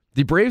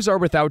 The Braves are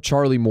without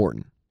Charlie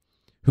Morton,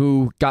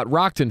 who got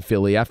rocked in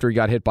Philly after he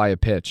got hit by a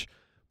pitch,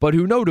 but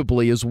who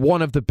notably is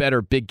one of the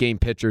better big game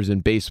pitchers in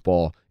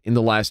baseball in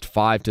the last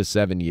 5 to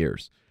 7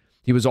 years.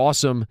 He was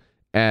awesome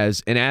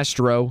as an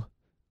Astro.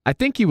 I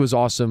think he was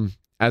awesome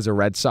as a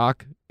Red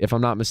Sox, if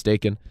I'm not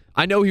mistaken.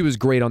 I know he was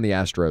great on the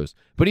Astros,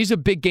 but he's a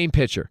big game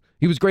pitcher.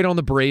 He was great on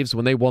the Braves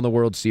when they won the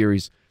World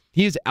Series.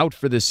 He is out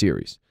for this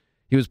series.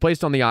 He was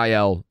placed on the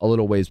IL a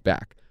little ways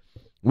back,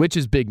 which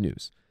is big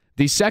news.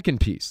 The second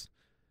piece,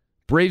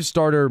 Braves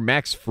starter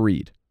Max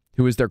Fried,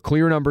 who is their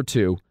clear number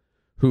 2,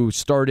 who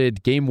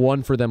started game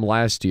 1 for them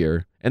last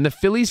year, and the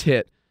Phillies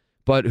hit,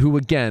 but who,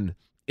 again,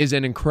 is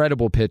an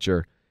incredible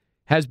pitcher,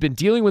 has been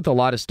dealing with a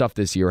lot of stuff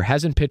this year,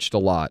 hasn't pitched a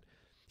lot.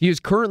 He is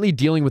currently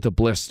dealing with a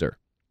blister.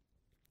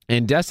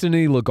 And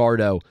Destiny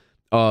Legardo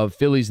of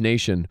Phillies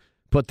Nation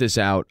put this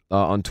out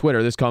on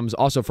Twitter. This comes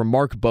also from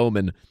Mark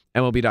Bowman,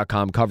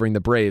 MLB.com, covering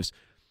the Braves.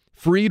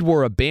 Fried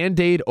wore a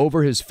Band-Aid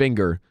over his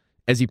finger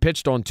as he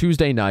pitched on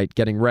Tuesday night,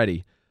 getting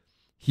ready.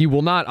 He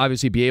will not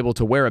obviously be able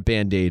to wear a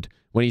Band-Aid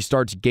when he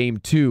starts Game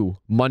 2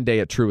 Monday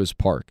at Truist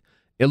Park.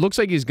 It looks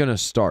like he's going to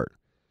start.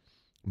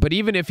 But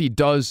even if he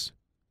does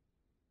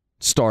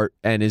start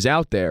and is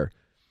out there,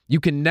 you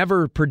can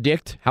never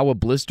predict how a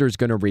blister is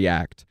going to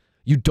react.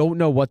 You don't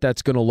know what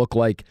that's going to look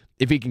like,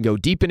 if he can go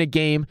deep in a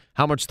game,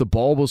 how much the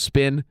ball will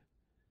spin,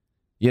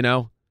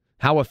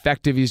 how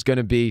effective he's going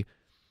to be.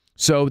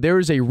 So there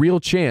is a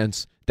real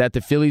chance that the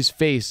Phillies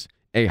face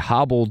a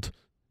hobbled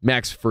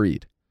Max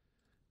Fried.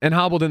 And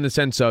hobbled in the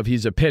sense of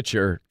he's a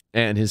pitcher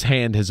and his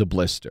hand has a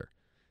blister.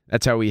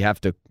 That's how we have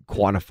to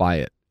quantify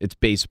it. It's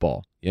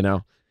baseball, I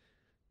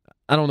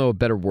don't know a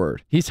better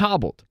word. He's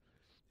hobbled.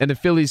 And the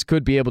Phillies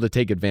could be able to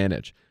take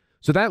advantage.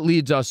 So that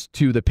leads us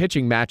to the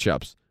pitching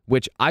matchups,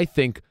 which I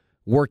think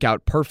work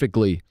out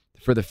perfectly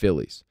for the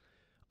Phillies.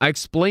 I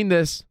explained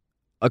this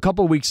a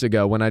couple weeks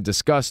ago when I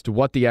discussed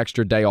what the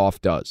extra day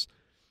off does.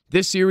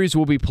 This series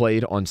will be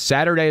played on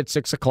Saturday at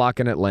 6 o'clock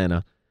in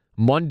Atlanta,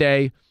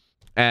 Monday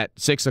at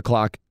 6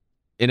 o'clock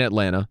in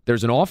Atlanta.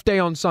 There's an off day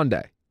on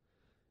Sunday.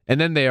 And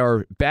then they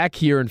are back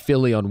here in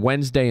Philly on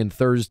Wednesday and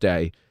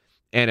Thursday,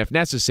 and if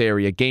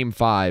necessary, a Game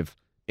 5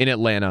 in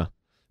Atlanta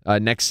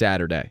next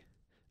Saturday.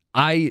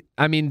 I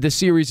mean, the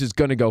series is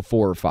going to go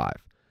 4 or 5.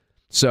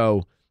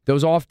 So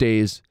those off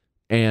days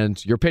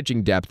and your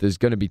pitching depth is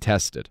going to be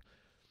tested.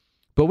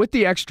 But with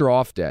the extra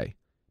off day,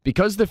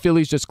 because the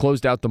Phillies just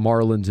closed out the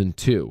Marlins in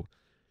 2,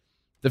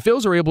 the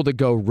Phils are able to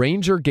go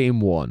Ranger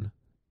Game 1,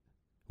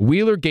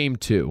 Wheeler Game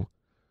 2,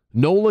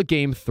 Nola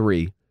Game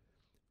 3,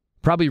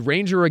 probably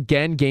Ranger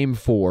again Game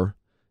 4,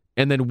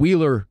 and then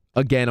Wheeler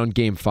again on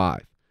Game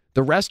 5.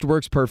 The rest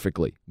works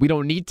perfectly. We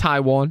don't need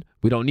Taiwan.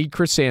 We don't need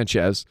Chris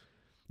Sanchez.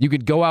 You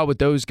could go out with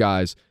those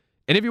guys.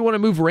 And if you want to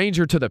move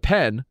Ranger to the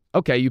pen,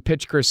 okay, you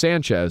pitch Chris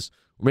Sanchez,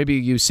 or maybe you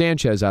use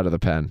Sanchez out of the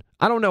pen.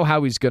 I don't know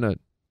how he's gonna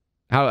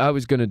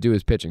do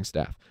his pitching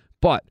staff.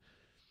 But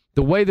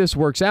the way this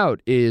works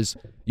out is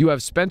you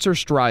have Spencer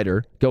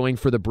Strider going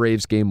for the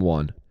Braves Game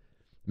 1,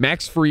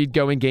 Max Fried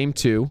going Game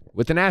 2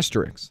 with an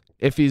asterisk,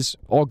 if he's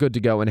all good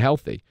to go and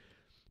healthy.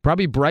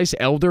 Probably Bryce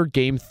Elder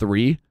Game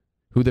 3,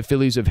 who the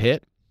Phillies have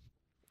hit.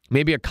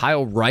 Maybe a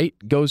Kyle Wright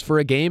goes for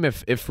a game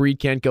if Fried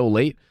can't go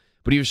late.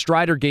 But he was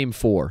Strider game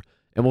 4,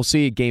 and we'll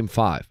see game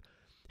 5.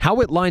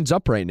 How it lines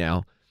up right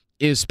now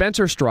is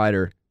Spencer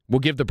Strider will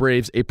give the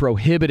Braves a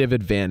prohibitive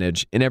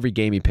advantage in every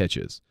game he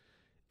pitches.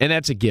 And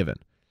that's a given.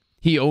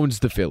 He owns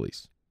the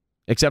Phillies,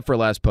 except for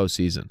last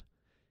postseason.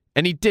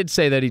 And he did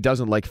say that he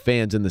doesn't like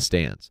fans in the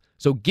stands.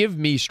 So give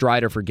me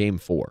Strider for game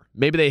 4.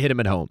 Maybe they hit him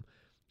at home.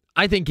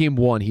 I think game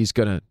 1, he's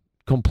going to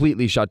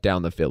completely shut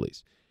down the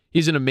Phillies.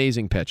 He's an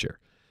amazing pitcher.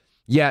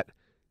 Yet,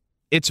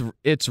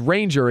 it's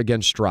Ranger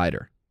against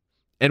Strider.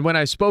 And when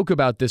I spoke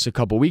about this a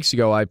couple weeks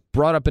ago, I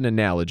brought up an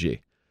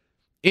analogy.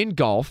 In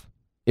golf,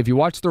 if you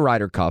watch the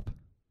Ryder Cup,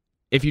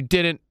 if you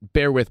didn't,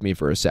 bear with me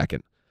for a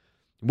second.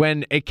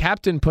 When a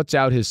captain puts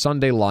out his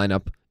Sunday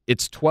lineup,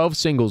 it's 12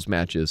 singles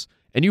matches,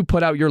 and you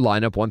put out your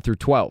lineup 1 through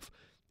 12.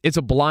 It's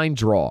a blind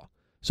draw.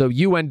 So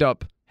you end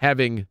up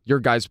having your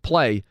guys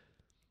play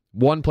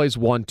 1 plays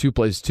 1, 2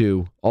 plays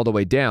 2, all the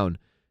way down,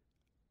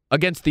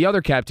 against the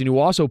other captain who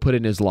also put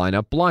in his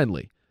lineup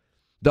blindly.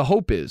 The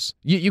hope is,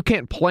 you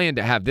can't plan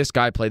to have this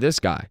guy play this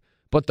guy,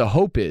 but the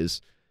hope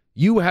is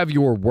you have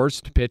your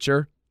worst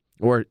pitcher,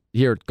 or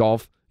here at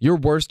golf, your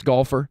worst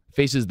golfer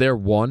faces their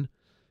 1,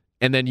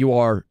 and then you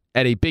are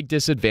at a big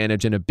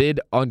disadvantage and a big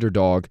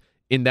underdog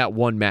in that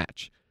 1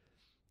 match.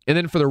 And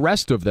then for the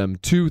rest of them,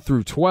 2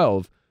 through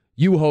 12,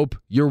 you hope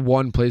your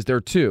 1 plays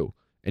their 2,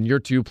 and your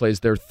 2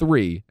 plays their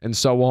 3, and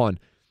so on,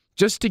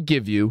 just to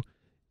give you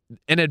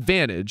an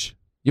advantage.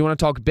 You want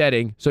to talk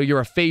betting, so you're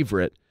a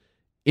favorite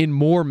in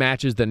more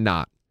matches than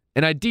not.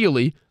 And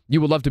ideally,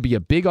 you would love to be a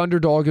big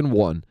underdog in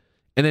 1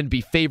 and then be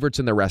favorites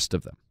in the rest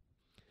of them.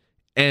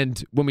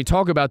 And when we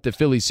talk about the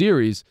Philly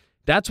series,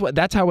 that's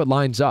how it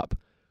lines up.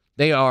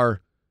 They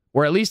are,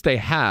 or at least they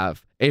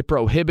have, a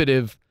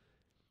prohibitive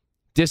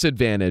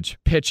disadvantage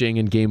pitching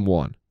in game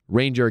 1,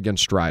 Ranger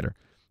against Strider.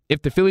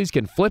 If the Phillies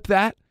can flip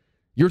that,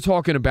 you're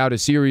talking about a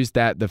series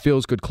that the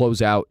Phils could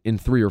close out in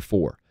 3 or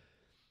 4.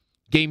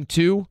 Game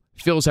 2,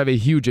 Phils have a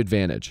huge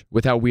advantage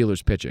with how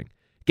Wheeler's pitching.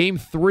 Game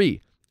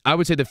 3, I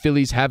would say the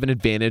Phillies have an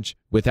advantage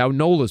with how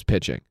Nola's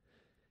pitching.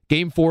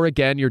 Game 4,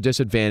 again, you're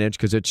disadvantaged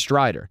because it's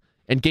Strider.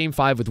 And Game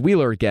 5 with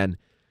Wheeler again,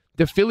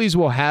 the Phillies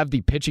will have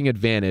the pitching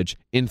advantage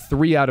in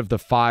 3 out of the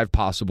 5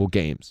 possible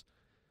games.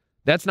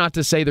 That's not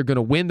to say they're going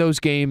to win those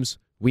games.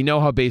 We know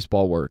how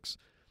baseball works.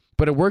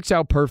 But it works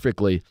out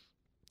perfectly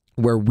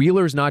where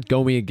Wheeler's not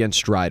going against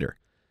Strider.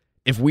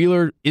 If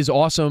Wheeler is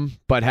awesome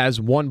but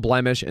has 1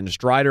 blemish and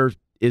Strider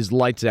is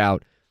lights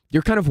out,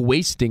 you're kind of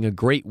wasting a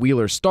great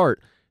Wheeler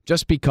start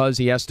just because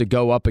he has to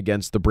go up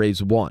against the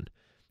Braves 1.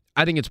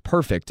 I think it's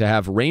perfect to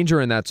have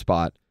Ranger in that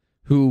spot,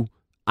 who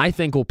I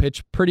think will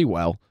pitch pretty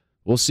well.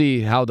 We'll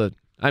see how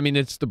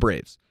it's the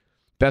Braves.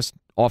 Best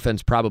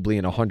offense probably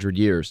in 100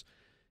 years.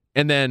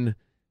 And then,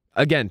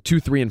 again, 2,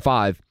 3, and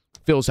 5,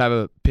 Phils have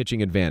a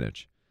pitching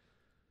advantage.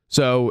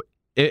 So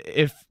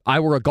if I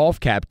were a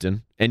golf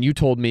captain and you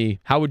told me,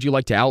 how would you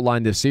like to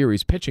outline this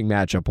series pitching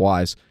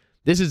matchup-wise,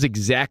 this is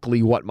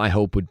exactly what my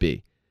hope would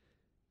be.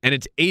 And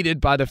it's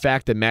aided by the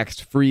fact that Max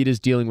Fried is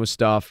dealing with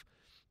stuff,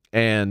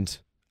 and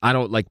I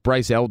don't like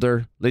Bryce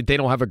Elder. They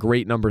don't have a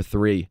great number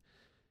 3.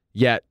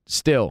 Yet,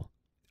 still,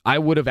 I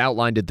would have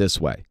outlined it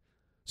this way.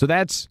 So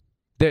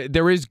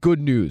there is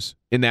good news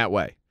in that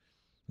way.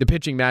 The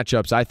pitching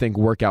matchups, I think,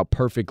 work out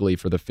perfectly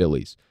for the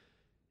Phillies.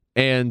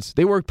 And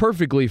they work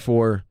perfectly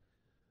for,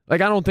 I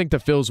don't think the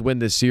Phils win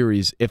this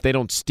series if they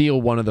don't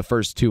steal one of the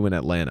first 2 in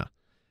Atlanta.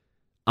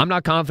 I'm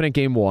not confident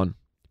game 1,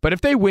 but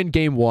if they win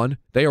game 1,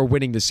 they are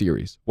winning the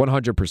series,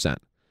 100%.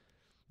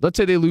 Let's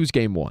say they lose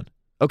game 1.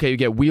 Okay, you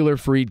get Wheeler,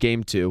 Fried,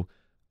 game 2.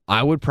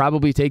 I would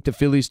probably take the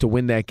Phillies to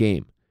win that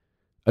game.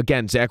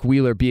 Again, Zach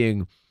Wheeler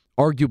being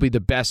arguably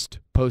the best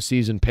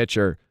postseason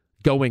pitcher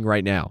going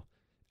right now.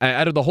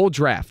 Out of the whole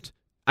draft,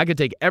 I could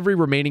take every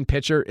remaining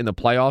pitcher in the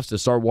playoffs to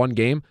start 1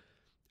 game.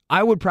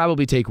 I would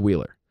probably take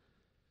Wheeler.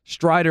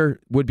 Strider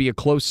would be a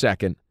close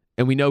second,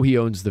 and we know he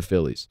owns the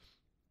Phillies.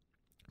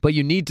 But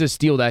you need to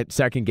steal that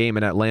second game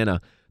in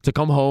Atlanta to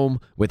come home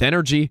with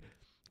energy,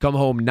 come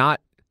home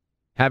not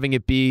having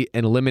it be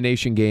an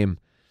elimination game,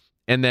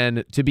 and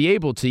then to be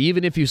able to,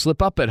 even if you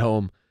slip up at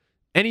home,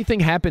 anything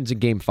happens in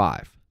Game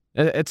 5.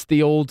 It's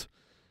the old,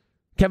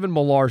 Kevin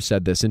Millar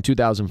said this in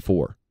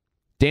 2004.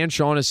 Dan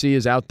Shaughnessy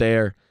is out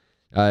there,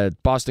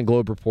 Boston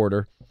Globe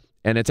reporter,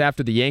 and it's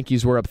after the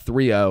Yankees were up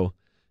 3-0,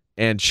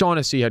 and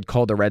Shaughnessy had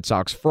called the Red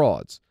Sox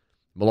frauds.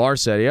 Millar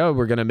said,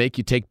 we're going to make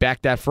you take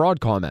back that fraud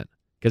comment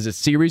because the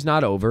series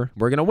not over.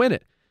 We're going to win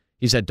it.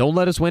 He said, don't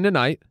let us win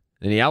tonight.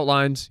 And he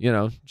outlines,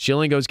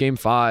 Schilling goes Game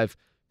 5,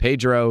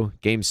 Pedro,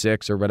 Game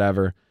 6 or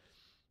whatever.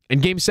 In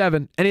Game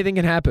 7, anything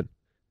can happen.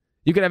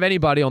 You could have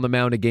anybody on the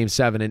mound in Game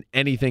 7 and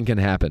anything can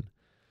happen.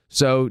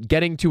 So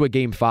getting to a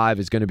Game 5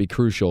 is going to be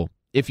crucial.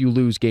 If you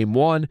lose Game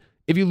 1,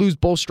 if you lose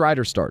both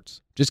Strider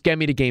starts, just get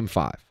me to Game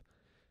 5.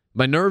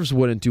 My nerves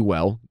wouldn't do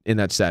well in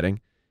that setting,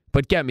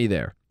 but get me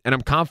there. And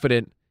I'm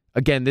confident,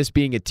 again, this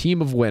being a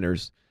team of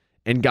winners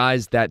and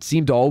guys that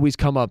seem to always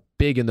come up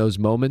big in those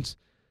moments,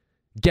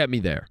 get me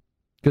there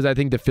because I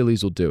think the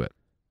Phillies will do it.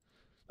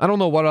 I don't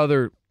know what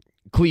other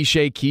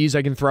cliche keys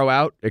I can throw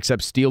out,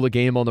 except steal a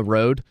game on the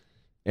road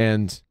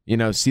and,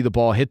 see the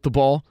ball hit the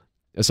ball,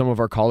 as some of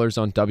our callers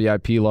on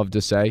WIP love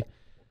to say.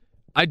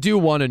 I do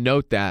want to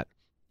note that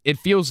it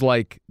feels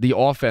like the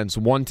offense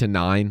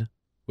 1-9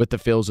 with the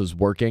Phils is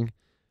working.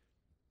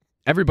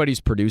 Everybody's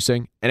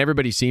producing, and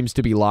everybody seems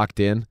to be locked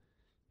in,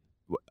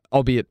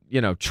 albeit,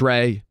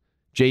 Trey,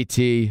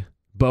 JT,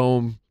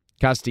 Bohm,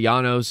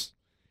 Castellanos,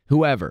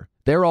 whoever.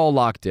 They're all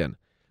locked in.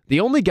 The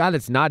only guy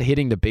that's not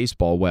hitting the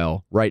baseball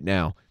well right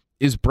now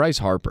is Bryce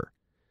Harper.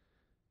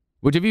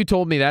 Which, if you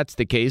told me that's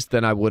the case,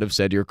 then I would have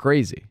said you're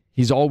crazy.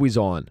 He's always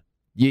on.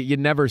 You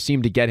never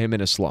seem to get him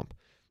in a slump.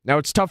 Now,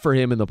 it's tough for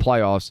him in the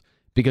playoffs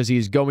because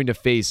he's going to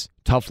face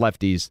tough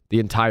lefties the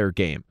entire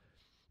game.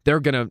 They're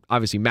going to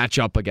obviously match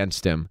up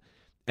against him.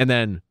 And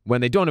then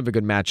when they don't have a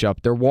good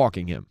matchup, they're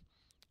walking him.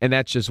 And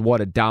that's just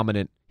what a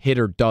dominant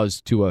hitter does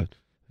to a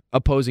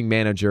opposing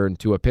manager and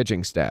to a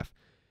pitching staff.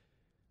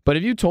 But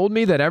if you told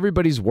me that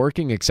everybody's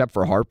working except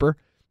for Harper,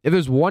 if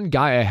there's one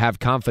guy I have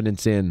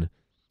confidence in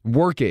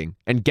working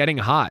and getting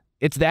hot,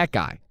 it's that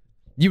guy.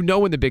 In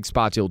the big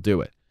spots he'll do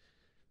it.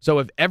 So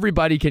if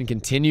everybody can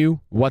continue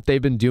what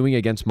they've been doing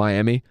against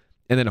Miami,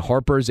 and then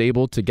Harper is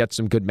able to get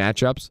some good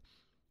matchups,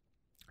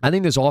 I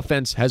think this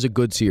offense has a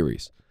good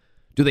series.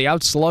 Do they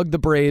outslug the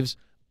Braves?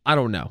 I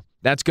don't know.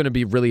 That's going to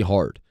be really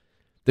hard.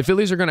 The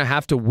Phillies are going to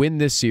have to win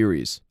this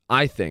series,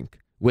 I think,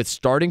 with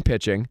starting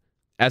pitching,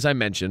 as I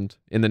mentioned,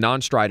 in the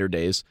non-Strider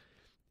days,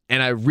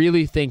 and I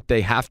really think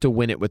they have to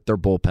win it with their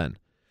bullpen.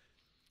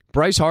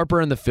 Bryce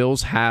Harper and the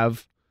Phils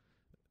have,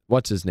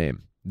 what's his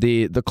name?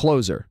 The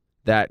closer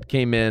that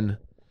came in.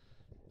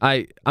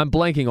 I'm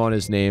blanking on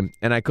his name,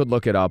 and I could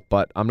look it up,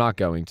 but I'm not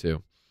going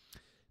to.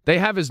 They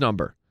have his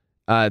number.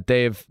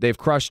 They've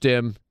crushed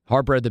him.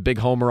 Harper had the big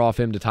homer off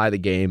him to tie the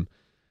game.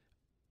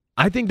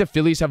 I think the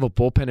Phillies have a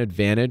bullpen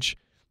advantage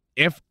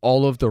if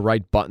all of the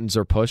right buttons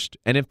are pushed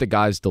and if the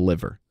guys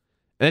deliver.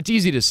 And it's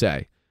easy to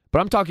say, but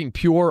I'm talking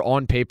pure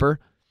on paper.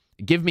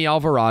 Give me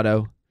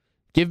Alvarado.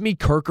 Give me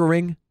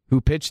Kerkering,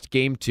 who pitched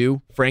game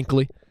 2,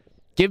 frankly.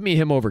 Give me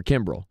him over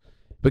Kimbrel.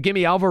 But give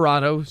me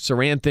Alvarado,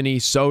 Anthony,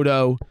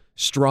 Soto,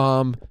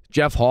 Strahm,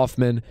 Jeff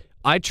Hoffman.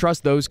 I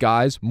trust those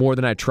guys more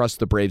than I trust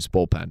the Braves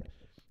bullpen.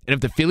 And if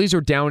the Phillies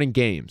are down in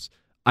games,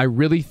 I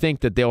really think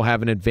that they'll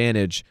have an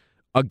advantage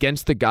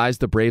against the guys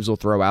the Braves will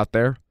throw out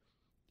there.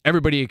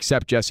 Everybody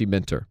except Jesse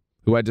Minter,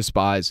 who I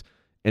despise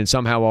and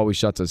somehow always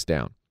shuts us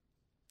down.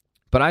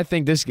 But I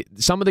think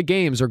some of the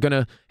games are going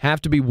to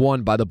have to be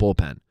won by the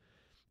bullpen.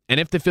 And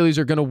if the Phillies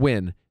are going to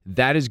win,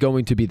 that is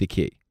going to be the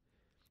key.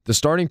 The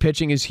starting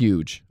pitching is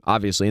huge,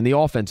 obviously, and the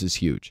offense is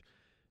huge.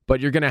 But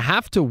you're going to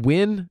have to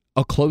win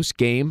a close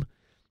game.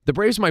 The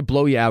Braves might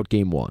blow you out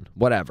game 1,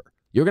 whatever.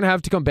 You're going to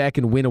have to come back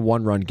and win a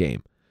one-run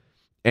game.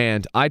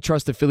 And I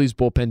trust the Phillies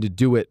bullpen to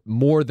do it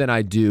more than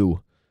I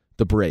do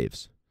the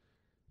Braves.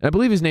 And I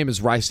believe his name is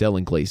Raisel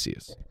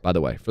Iglesias, by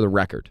the way, for the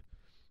record,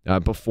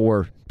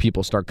 before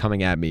people start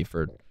coming at me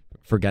for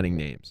forgetting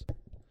names.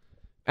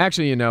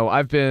 Actually,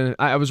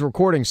 I was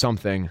recording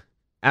something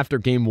after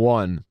game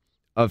 1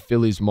 of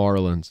Phillies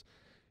Marlins,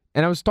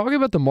 and I was talking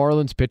about the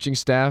Marlins pitching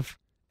staff,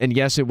 and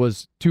yes, it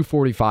was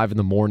 2:45 in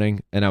the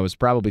morning, and I was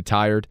probably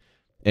tired,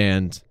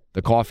 and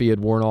the coffee had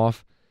worn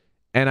off,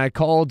 and I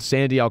called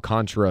Sandy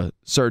Alcantara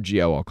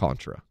Sergio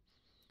Alcantara.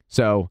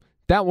 So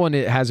that one,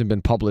 it hasn't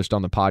been published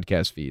on the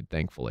podcast feed,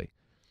 thankfully.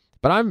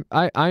 But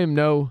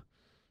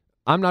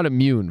I'm not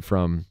immune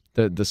from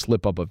the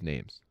slip up of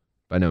names,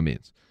 by no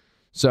means.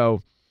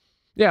 So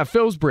yeah,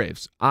 Phil's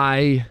Braves.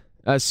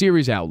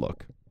 Series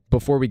outlook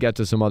before we get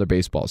to some other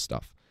baseball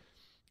stuff.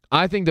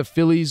 I think the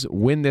Phillies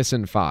win this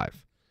in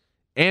 5.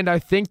 And I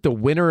think the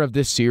winner of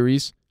this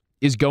series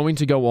is going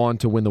to go on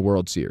to win the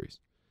World Series.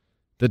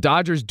 The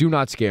Dodgers do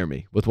not scare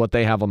me with what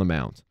they have on the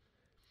mound.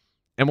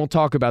 And we'll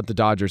talk about the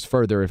Dodgers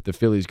further if the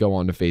Phillies go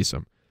on to face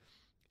them.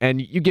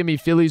 And you give me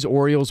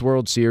Phillies-Orioles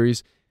World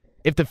Series.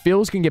 If the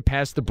Phils can get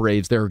past the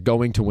Braves, they're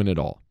going to win it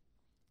all.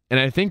 And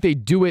I think they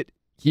do it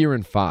here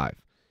in 5.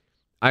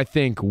 I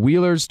think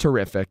Wheeler's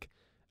terrific.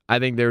 I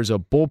think there's a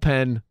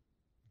bullpen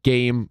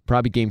game,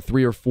 probably game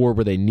 3 or 4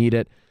 where they need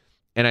it.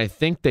 And I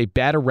think they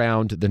bat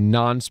around the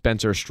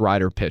non-Spencer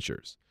Strider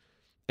pitchers.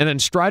 And then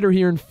Strider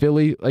here in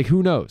Philly,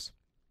 who knows?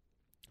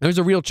 There's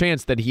a real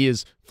chance that he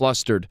is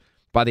flustered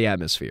by the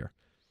atmosphere.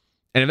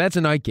 And if that's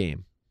a night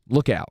game,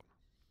 look out.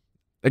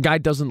 The guy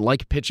doesn't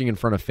like pitching in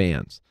front of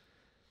fans.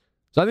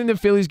 So I think the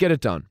Phillies get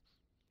it done.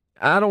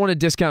 I don't want to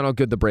discount how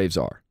good the Braves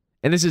are.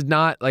 And this is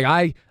not,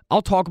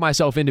 I'll talk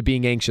myself into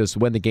being anxious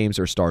when the games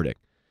are starting.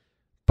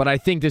 But I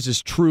think this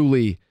is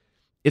truly,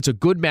 it's a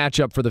good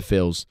matchup for the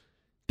Phils.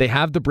 They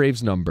have the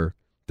Braves number.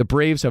 The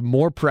Braves have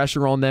more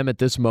pressure on them at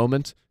this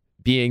moment,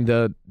 being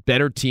the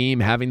better team,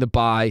 having the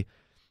bye.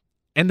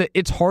 And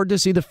it's hard to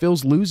see the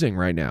Phils losing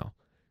right now.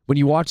 When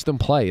you watch them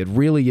play, it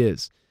really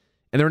is.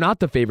 And they're not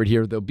the favorite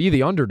here. They'll be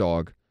the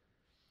underdog.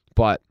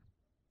 But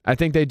I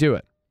think they do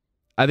it.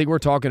 I think we're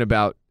talking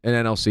about an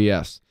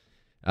NLCS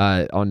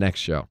on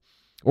next show.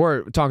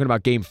 Or talking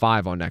about Game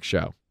 5 on next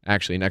show,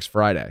 actually, next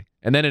Friday.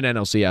 And then an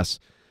NLCS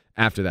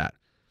after that.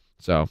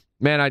 So,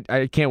 man,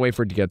 I can't wait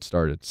for it to get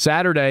started.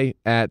 Saturday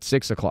at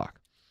 6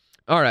 o'clock.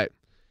 All right.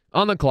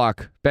 On the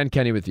clock, Ben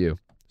Kenney with you.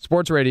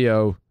 Sports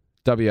Radio,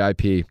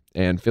 WIP,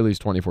 and Phillies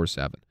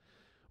 24/7.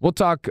 We'll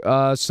talk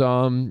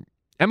some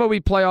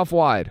MLB playoff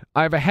wide.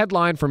 I have a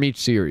headline from each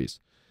series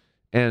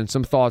and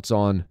some thoughts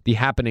on the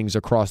happenings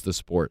across the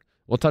sport.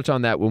 We'll touch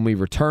on that when we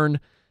return.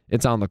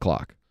 It's on the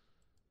clock.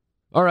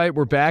 All right,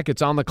 we're back.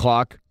 It's on the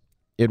clock.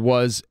 It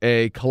was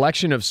a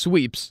collection of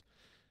sweeps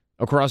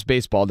across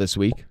baseball this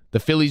week. The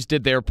Phillies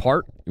did their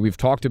part. We've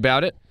talked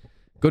about it.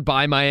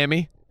 Goodbye,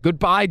 Miami.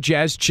 Goodbye,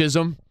 Jazz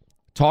Chisholm.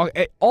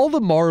 All the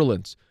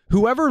Marlins.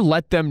 Whoever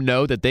let them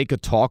know that they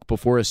could talk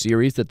before a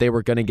series that they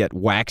were going to get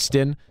waxed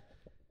in,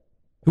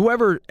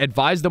 whoever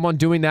advised them on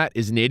doing that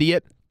is an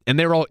idiot, and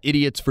they're all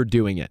idiots for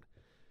doing it.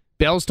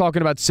 Bell's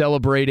talking about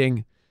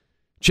celebrating.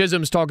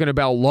 Chisholm's talking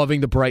about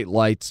loving the bright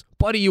lights.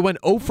 Buddy, you went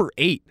 0 for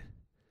 8.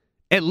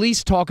 At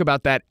least talk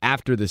about that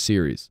after the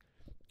series,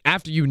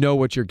 after you know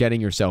what you're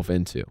getting yourself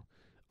into.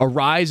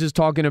 Arise is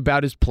talking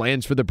about his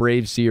plans for the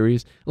Braves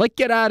series. Like,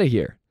 get out of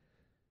here.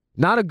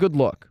 Not a good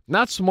look.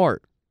 Not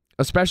smart,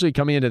 especially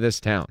coming into this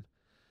town.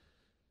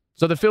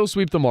 So the Phils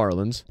sweep the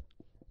Marlins.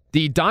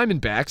 The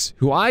Diamondbacks,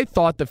 who I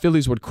thought the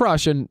Phillies would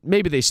crush, and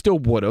maybe they still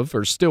would have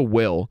or still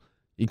will.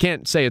 You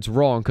can't say it's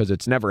wrong because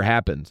it's never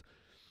happened.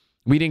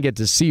 We didn't get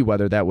to see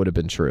whether that would have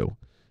been true.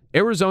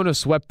 Arizona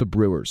swept the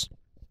Brewers.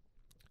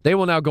 They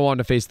will now go on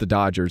to face the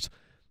Dodgers.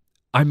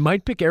 I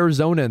might pick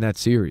Arizona in that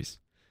series.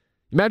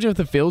 Imagine if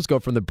the Phils go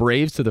from the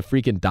Braves to the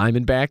freaking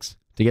Diamondbacks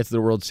to get to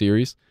the World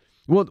Series.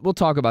 We'll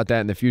talk about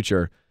that in the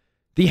future.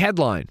 The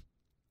headline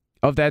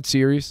of that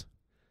series,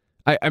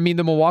 I mean,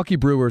 the Milwaukee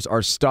Brewers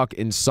are stuck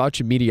in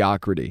such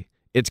mediocrity.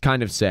 It's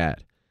kind of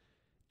sad.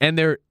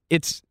 And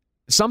it's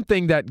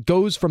something that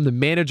goes from the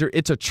manager.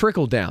 It's a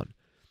trickle down.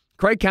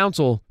 Craig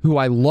Counsell, who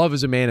I love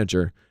as a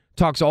manager,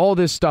 talks all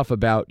this stuff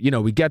about,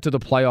 we get to the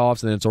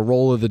playoffs and it's a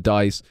roll of the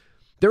dice.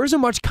 There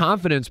isn't much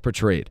confidence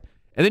portrayed.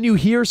 And then you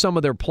hear some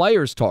of their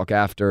players talk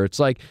after. It's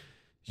like,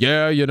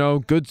 yeah,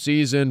 good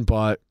season,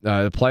 but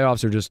the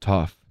playoffs are just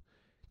tough.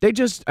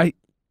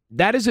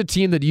 That is a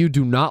team that you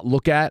do not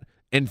look at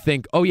and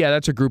think, oh, yeah,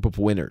 that's a group of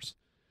winners.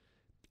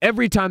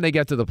 Every time they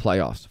get to the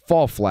playoffs,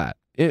 fall flat,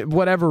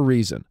 whatever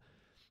reason.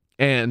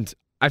 And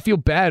I feel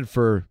bad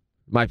for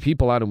my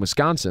people out in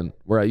Wisconsin,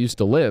 where I used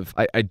to live.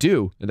 I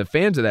do, and the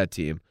fans of that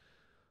team.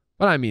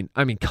 But I mean,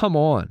 come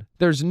on.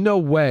 There's no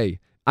way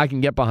I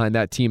can get behind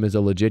that team as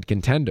a legit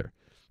contender.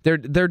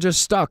 They're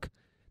just stuck.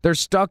 They're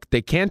stuck.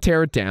 They can't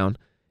tear it down.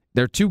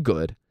 They're too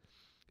good,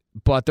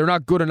 but they're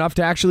not good enough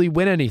to actually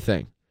win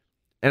anything.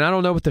 And I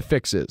don't know what the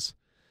fix is.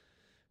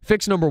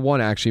 Fix number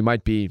one actually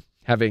might be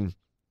having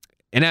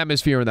an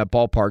atmosphere in that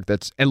ballpark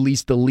that's at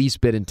least the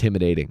least bit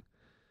intimidating.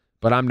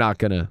 But we're not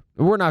going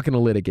to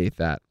litigate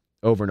that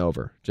over and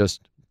over.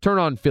 Just turn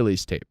on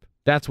Phillies tape.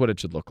 That's what it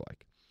should look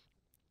like.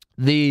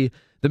 The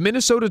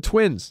Minnesota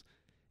Twins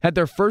had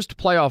their first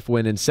playoff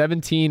win in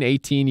 17,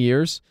 18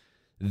 years.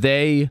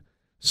 They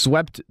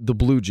swept the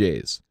Blue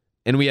Jays.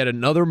 And we had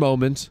another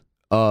moment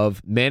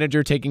of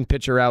manager taking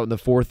pitcher out in the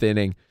fourth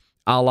inning,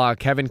 a la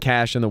Kevin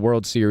Cash in the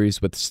World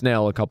Series with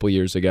Snell a couple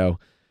years ago.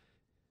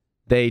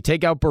 They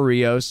take out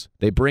Barrios.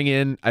 They bring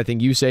in, I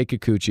think, Yusei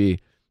Kikuchi,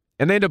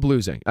 and they end up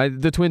losing.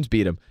 The Twins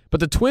beat them. But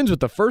the Twins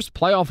with the first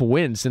playoff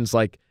win since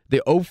like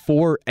the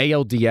 2004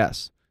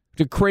 ALDS.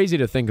 It's crazy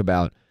to think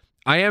about.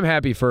 I am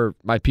happy for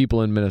my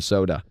people in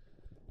Minnesota.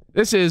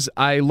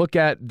 I look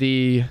at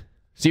the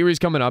series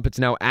coming up. It's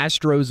now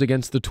Astros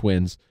against the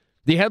Twins.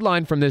 The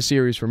headline from this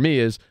series for me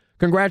is,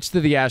 congrats to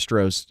the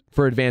Astros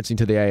for advancing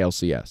to the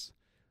ALCS.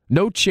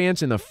 No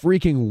chance in the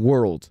freaking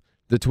world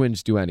the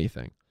Twins do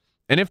anything.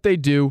 And if they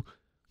do,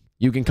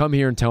 you can come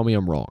here and tell me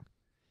I'm wrong.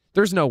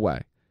 There's no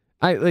way.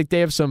 They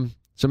have some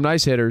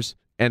nice hitters,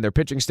 and their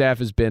pitching staff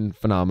has been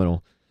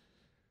phenomenal.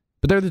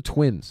 But they're the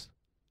Twins.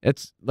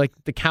 It's like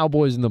the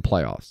Cowboys in the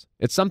playoffs.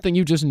 It's something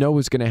you just know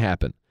is going to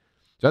happen.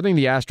 So I think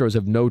the Astros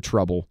have no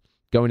trouble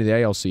going to the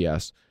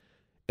ALCS.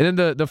 And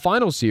then the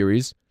final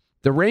series,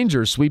 the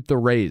Rangers sweep the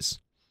Rays.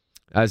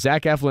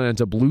 Zach Eflin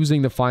ends up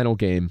losing the final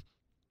game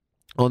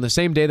on the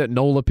same day that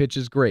Nola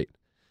pitches great.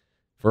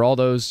 For all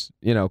those,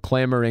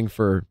 clamoring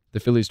for the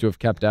Phillies to have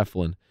kept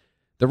Eflin.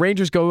 The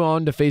Rangers go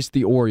on to face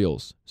the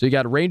Orioles. So you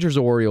got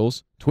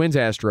Rangers-Orioles,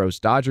 Twins-Astros,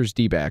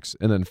 Dodgers-D-backs,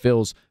 and then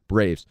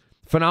Phils-Braves.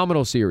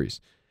 Phenomenal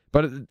series.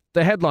 But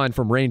the headline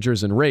from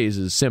Rangers and Rays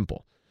is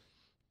simple.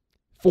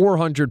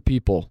 400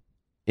 people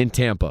in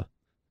Tampa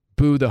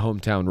boo the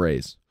hometown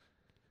Rays.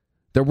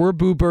 There were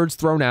boo birds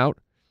thrown out.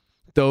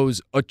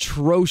 Those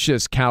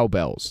atrocious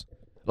cowbells.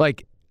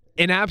 Like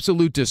an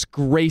absolute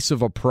disgrace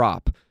of a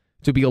prop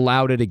to be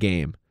allowed at a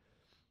game.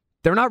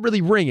 They're not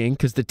really ringing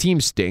because the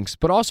team stinks,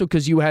 but also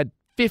because you had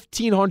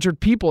 1,500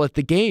 people at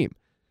the game.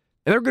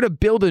 And they're going to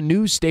build a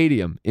new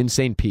stadium in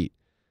St. Pete.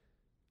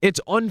 It's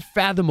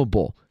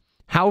unfathomable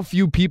how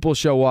few people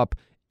show up,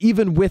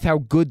 even with how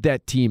good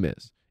that team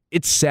is.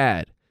 It's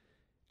sad.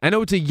 I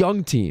know it's a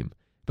young team,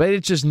 but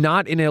it's just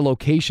not in a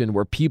location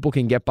where people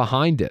can get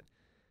behind it.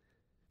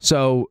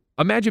 So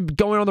imagine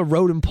going on the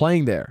road and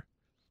playing there.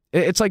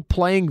 It's like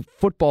playing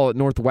football at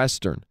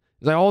Northwestern.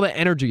 It's like all the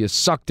energy is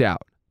sucked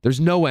out. There's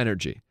no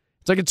energy.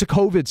 It's like it's a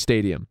COVID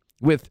stadium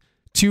with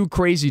two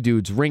crazy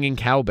dudes ringing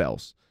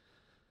cowbells.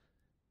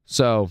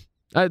 So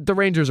the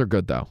Rangers are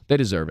good, though. They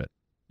deserve it.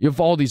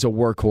 Eovaldi's a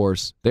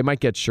workhorse. They might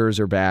get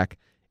Scherzer back.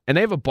 And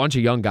they have a bunch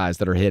of young guys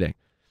that are hitting.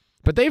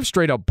 But they've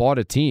straight up bought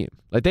a team.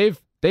 Like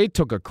they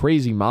took a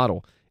crazy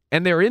model.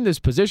 And they're in this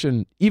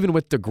position even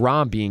with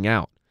DeGrom being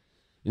out.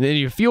 And then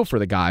you feel for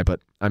the guy, but,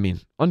 I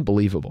mean,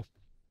 unbelievable.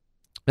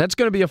 That's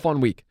going to be a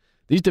fun week.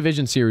 These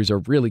division series are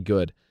really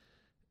good.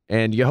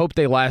 And you hope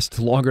they last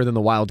longer than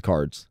the wild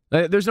cards.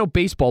 There's no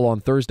baseball on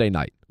Thursday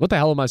night. What the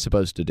hell am I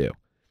supposed to do?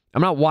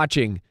 I'm not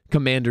watching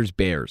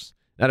Commanders-Bears.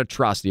 That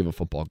atrocity of a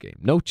football game.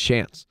 No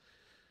chance.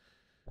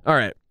 All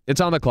right. It's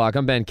on the clock.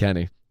 I'm Ben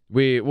Kenney.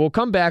 We'll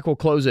come back. We'll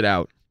close it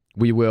out.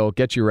 We will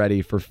get you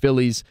ready for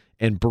Phillies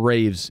and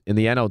Braves in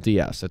the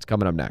NLDS. That's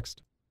coming up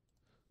next.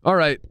 All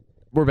right.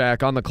 We're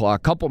back on the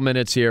clock. Couple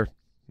minutes here.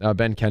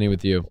 Ben Kenney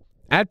with you.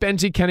 At Ben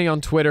Z. Kenney on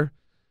Twitter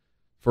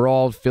for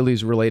all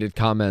Phillies-related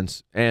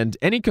comments. And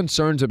any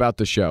concerns about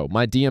the show,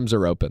 my DMs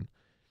are open.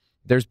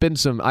 There's been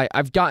some...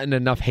 I've gotten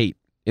enough hate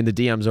in the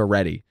DMs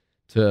already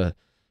to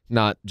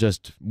not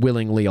just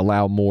willingly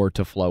allow more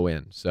to flow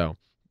in. So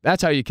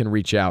that's how you can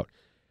reach out.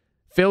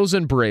 Phils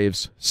and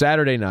Braves,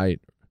 Saturday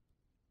night.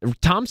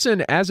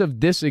 Thompson, as of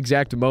this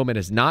exact moment,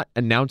 has not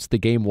announced the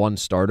Game 1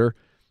 starter.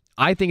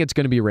 I think it's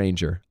going to be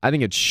Ranger. I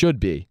think it should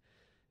be.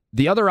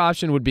 The other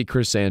option would be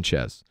Chris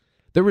Sanchez.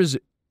 There is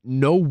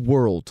no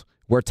world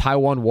where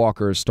Taijuan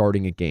Walker is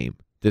starting a game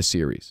this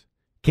series.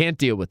 Can't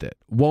deal with it.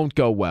 Won't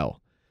go well.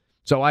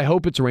 So I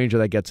hope it's Ranger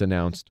that gets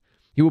announced.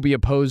 He will be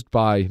opposed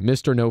by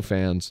Mr. No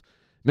Fans,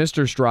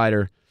 Mr.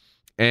 Strider,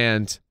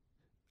 and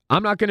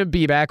I'm not going to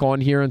be back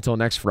on here until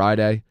next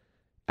Friday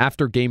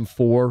after Game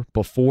 4,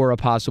 before a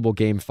possible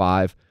Game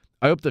 5.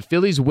 I hope the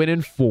Phillies win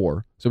in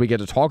 4 so we get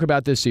to talk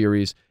about this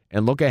series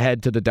and look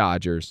ahead to the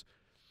Dodgers.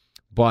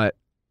 But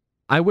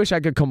I wish I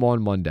could come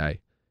on Monday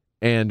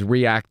and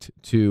react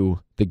to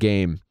the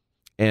game.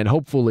 And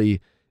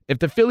hopefully, if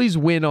the Phillies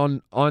win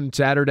on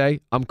Saturday,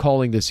 I'm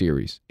calling the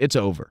series. It's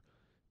over.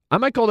 I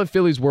might call the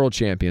Phillies world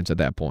champions at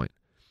that point,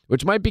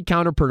 which might be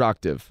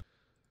counterproductive.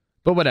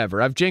 But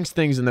whatever. I've jinxed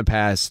things in the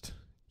past.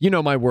 You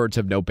know my words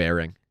have no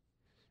bearing.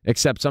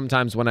 Except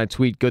sometimes when I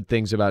tweet good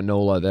things about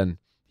Nola, then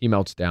he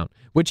melts down,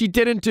 which he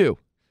didn't do.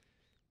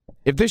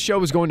 If this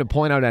show is going to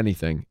point out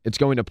anything, it's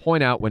going to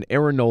point out when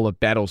Aaron Nola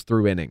battles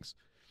through innings.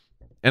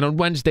 And on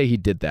Wednesday, he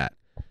did that.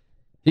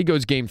 He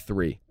goes Game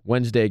 3,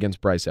 Wednesday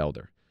against Bryce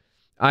Elder.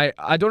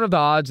 I don't have the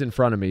odds in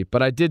front of me,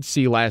 but I did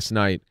see last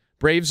night,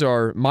 Braves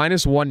are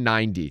minus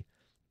 190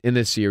 in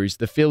this series.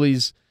 The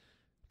Phillies,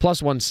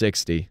 plus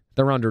 160.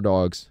 They're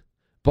underdogs.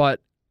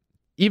 But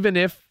even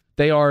if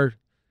they are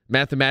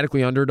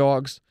mathematically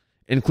underdogs,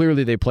 and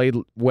clearly they played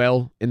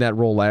well in that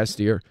role last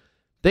year,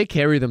 they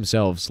carry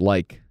themselves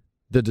like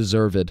the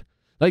deserved.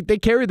 Like they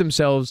carry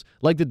themselves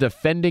like the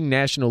defending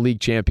National League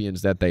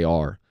champions that they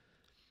are,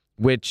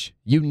 which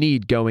you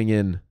need going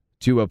in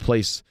to a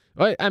place.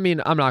 I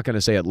mean, I'm not going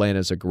to say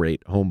Atlanta's a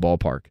great home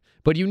ballpark,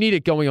 but you need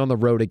it going on the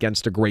road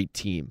against a great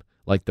team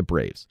like the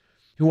Braves,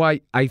 who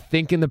I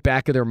think in the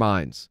back of their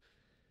minds,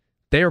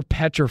 they are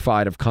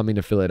petrified of coming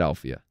to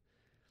Philadelphia.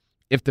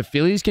 If the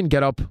Phillies can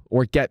get up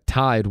or get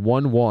tied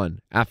 1-1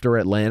 after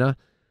Atlanta,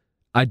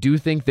 I do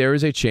think there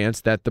is a chance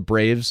that the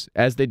Braves,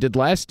 as they did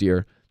last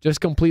year,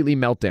 just completely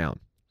melt down.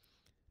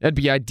 That'd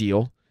be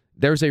ideal.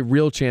 There's a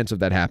real chance of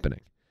that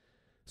happening.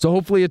 So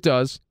hopefully it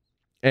does,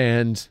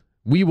 and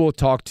we will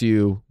talk to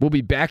you. We'll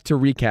be back to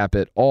recap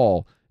it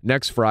all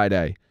next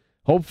Friday.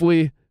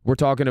 Hopefully we're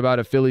talking about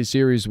a Phillies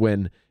series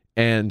win,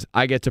 and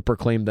I get to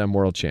proclaim them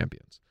world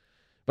champions.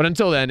 But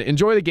until then,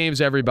 enjoy the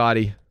games,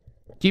 everybody.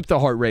 Keep the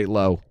heart rate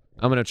low.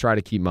 I'm going to try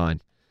to keep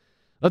mine.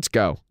 Let's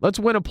go. Let's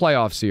win a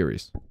playoff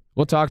series.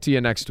 We'll talk to you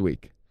next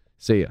week.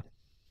 See ya.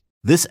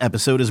 This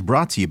episode is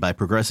brought to you by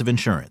Progressive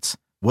Insurance.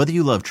 Whether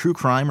you love true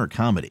crime or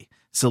comedy,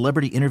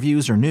 celebrity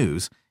interviews or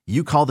news,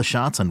 you call the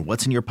shots on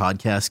what's in your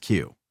podcast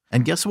queue.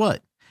 And guess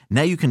what?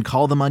 Now you can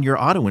call them on your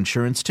auto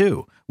insurance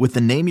too with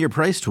the Name Your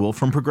Price tool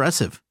from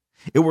Progressive.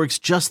 It works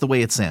just the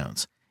way it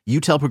sounds. You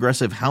tell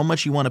Progressive how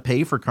much you want to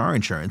pay for car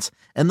insurance,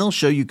 and they'll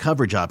show you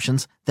coverage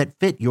options that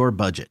fit your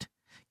budget.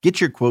 Get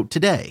your quote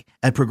today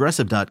at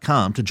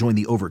Progressive.com to join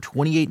the over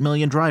 28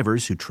 million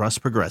drivers who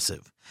trust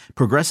Progressive.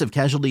 Progressive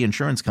Casualty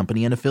Insurance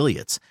Company and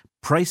Affiliates.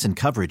 Price and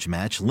coverage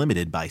match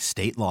limited by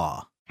state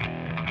law.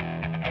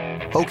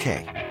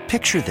 Okay,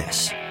 picture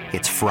this.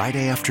 It's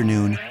Friday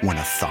afternoon when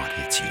a thought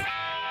hits you.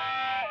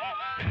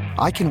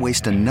 I can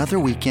waste another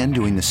weekend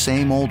doing the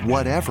same old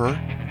whatever,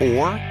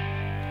 or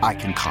I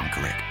can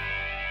conquer it.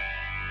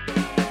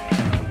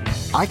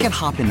 I can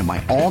hop into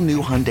my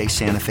all-new Hyundai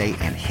Santa Fe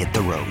and hit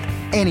the road.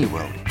 Any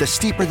road. The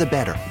steeper, the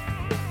better.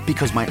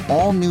 Because my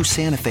all-new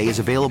Santa Fe is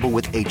available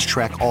with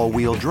H-Track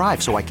all-wheel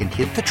drive, so I can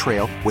hit the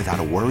trail without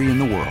a worry in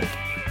the world.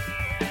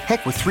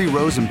 Heck, with 3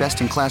 rows and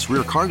best-in-class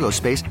rear cargo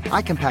space,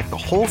 I can pack the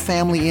whole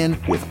family in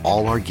with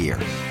all our gear.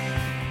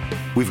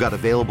 We've got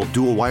available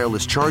dual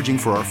wireless charging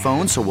for our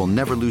phones, so we'll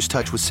never lose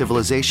touch with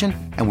civilization,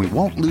 and we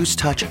won't lose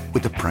touch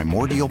with the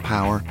primordial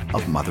power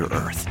of Mother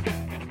Earth.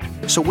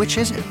 So which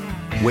is it?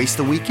 Waste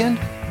the weekend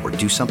or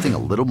do something a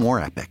little more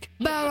epic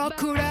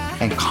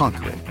and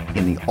conquer it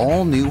in the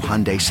all-new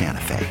Hyundai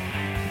Santa Fe?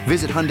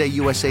 Visit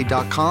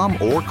HyundaiUSA.com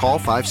or call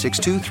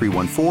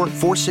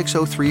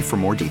 562-314-4603 for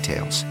more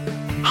details.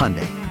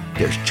 Hyundai,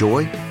 there's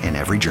joy in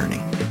every journey.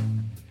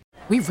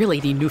 We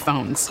really need new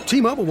phones.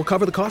 T-Mobile will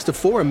cover the cost of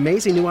 4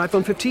 amazing new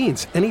iPhone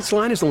 15s, and each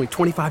line is only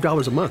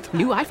 $25 a month.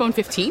 New iPhone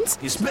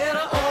 15s? It's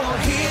better over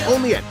here.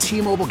 Only at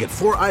T-Mobile, get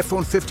 4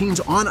 iPhone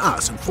 15s on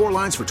us and 4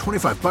 lines for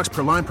 $25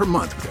 per line per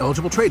month with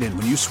eligible trade-in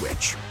when you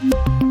switch.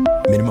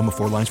 Minimum of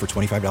 4 lines for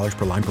 $25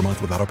 per line per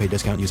month with autopay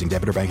discount using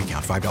debit or bank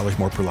account. $5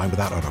 more per line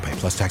without autopay,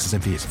 plus taxes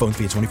and fees. Phone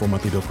fee at 24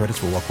 monthly bill credits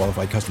for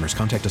well-qualified customers.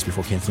 Contact us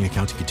before canceling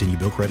account to continue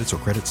bill credits or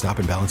credit stop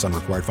and balance on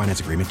required finance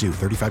agreement due.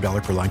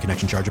 $35 per line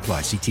connection charge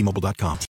applies. See T-Mobile.com.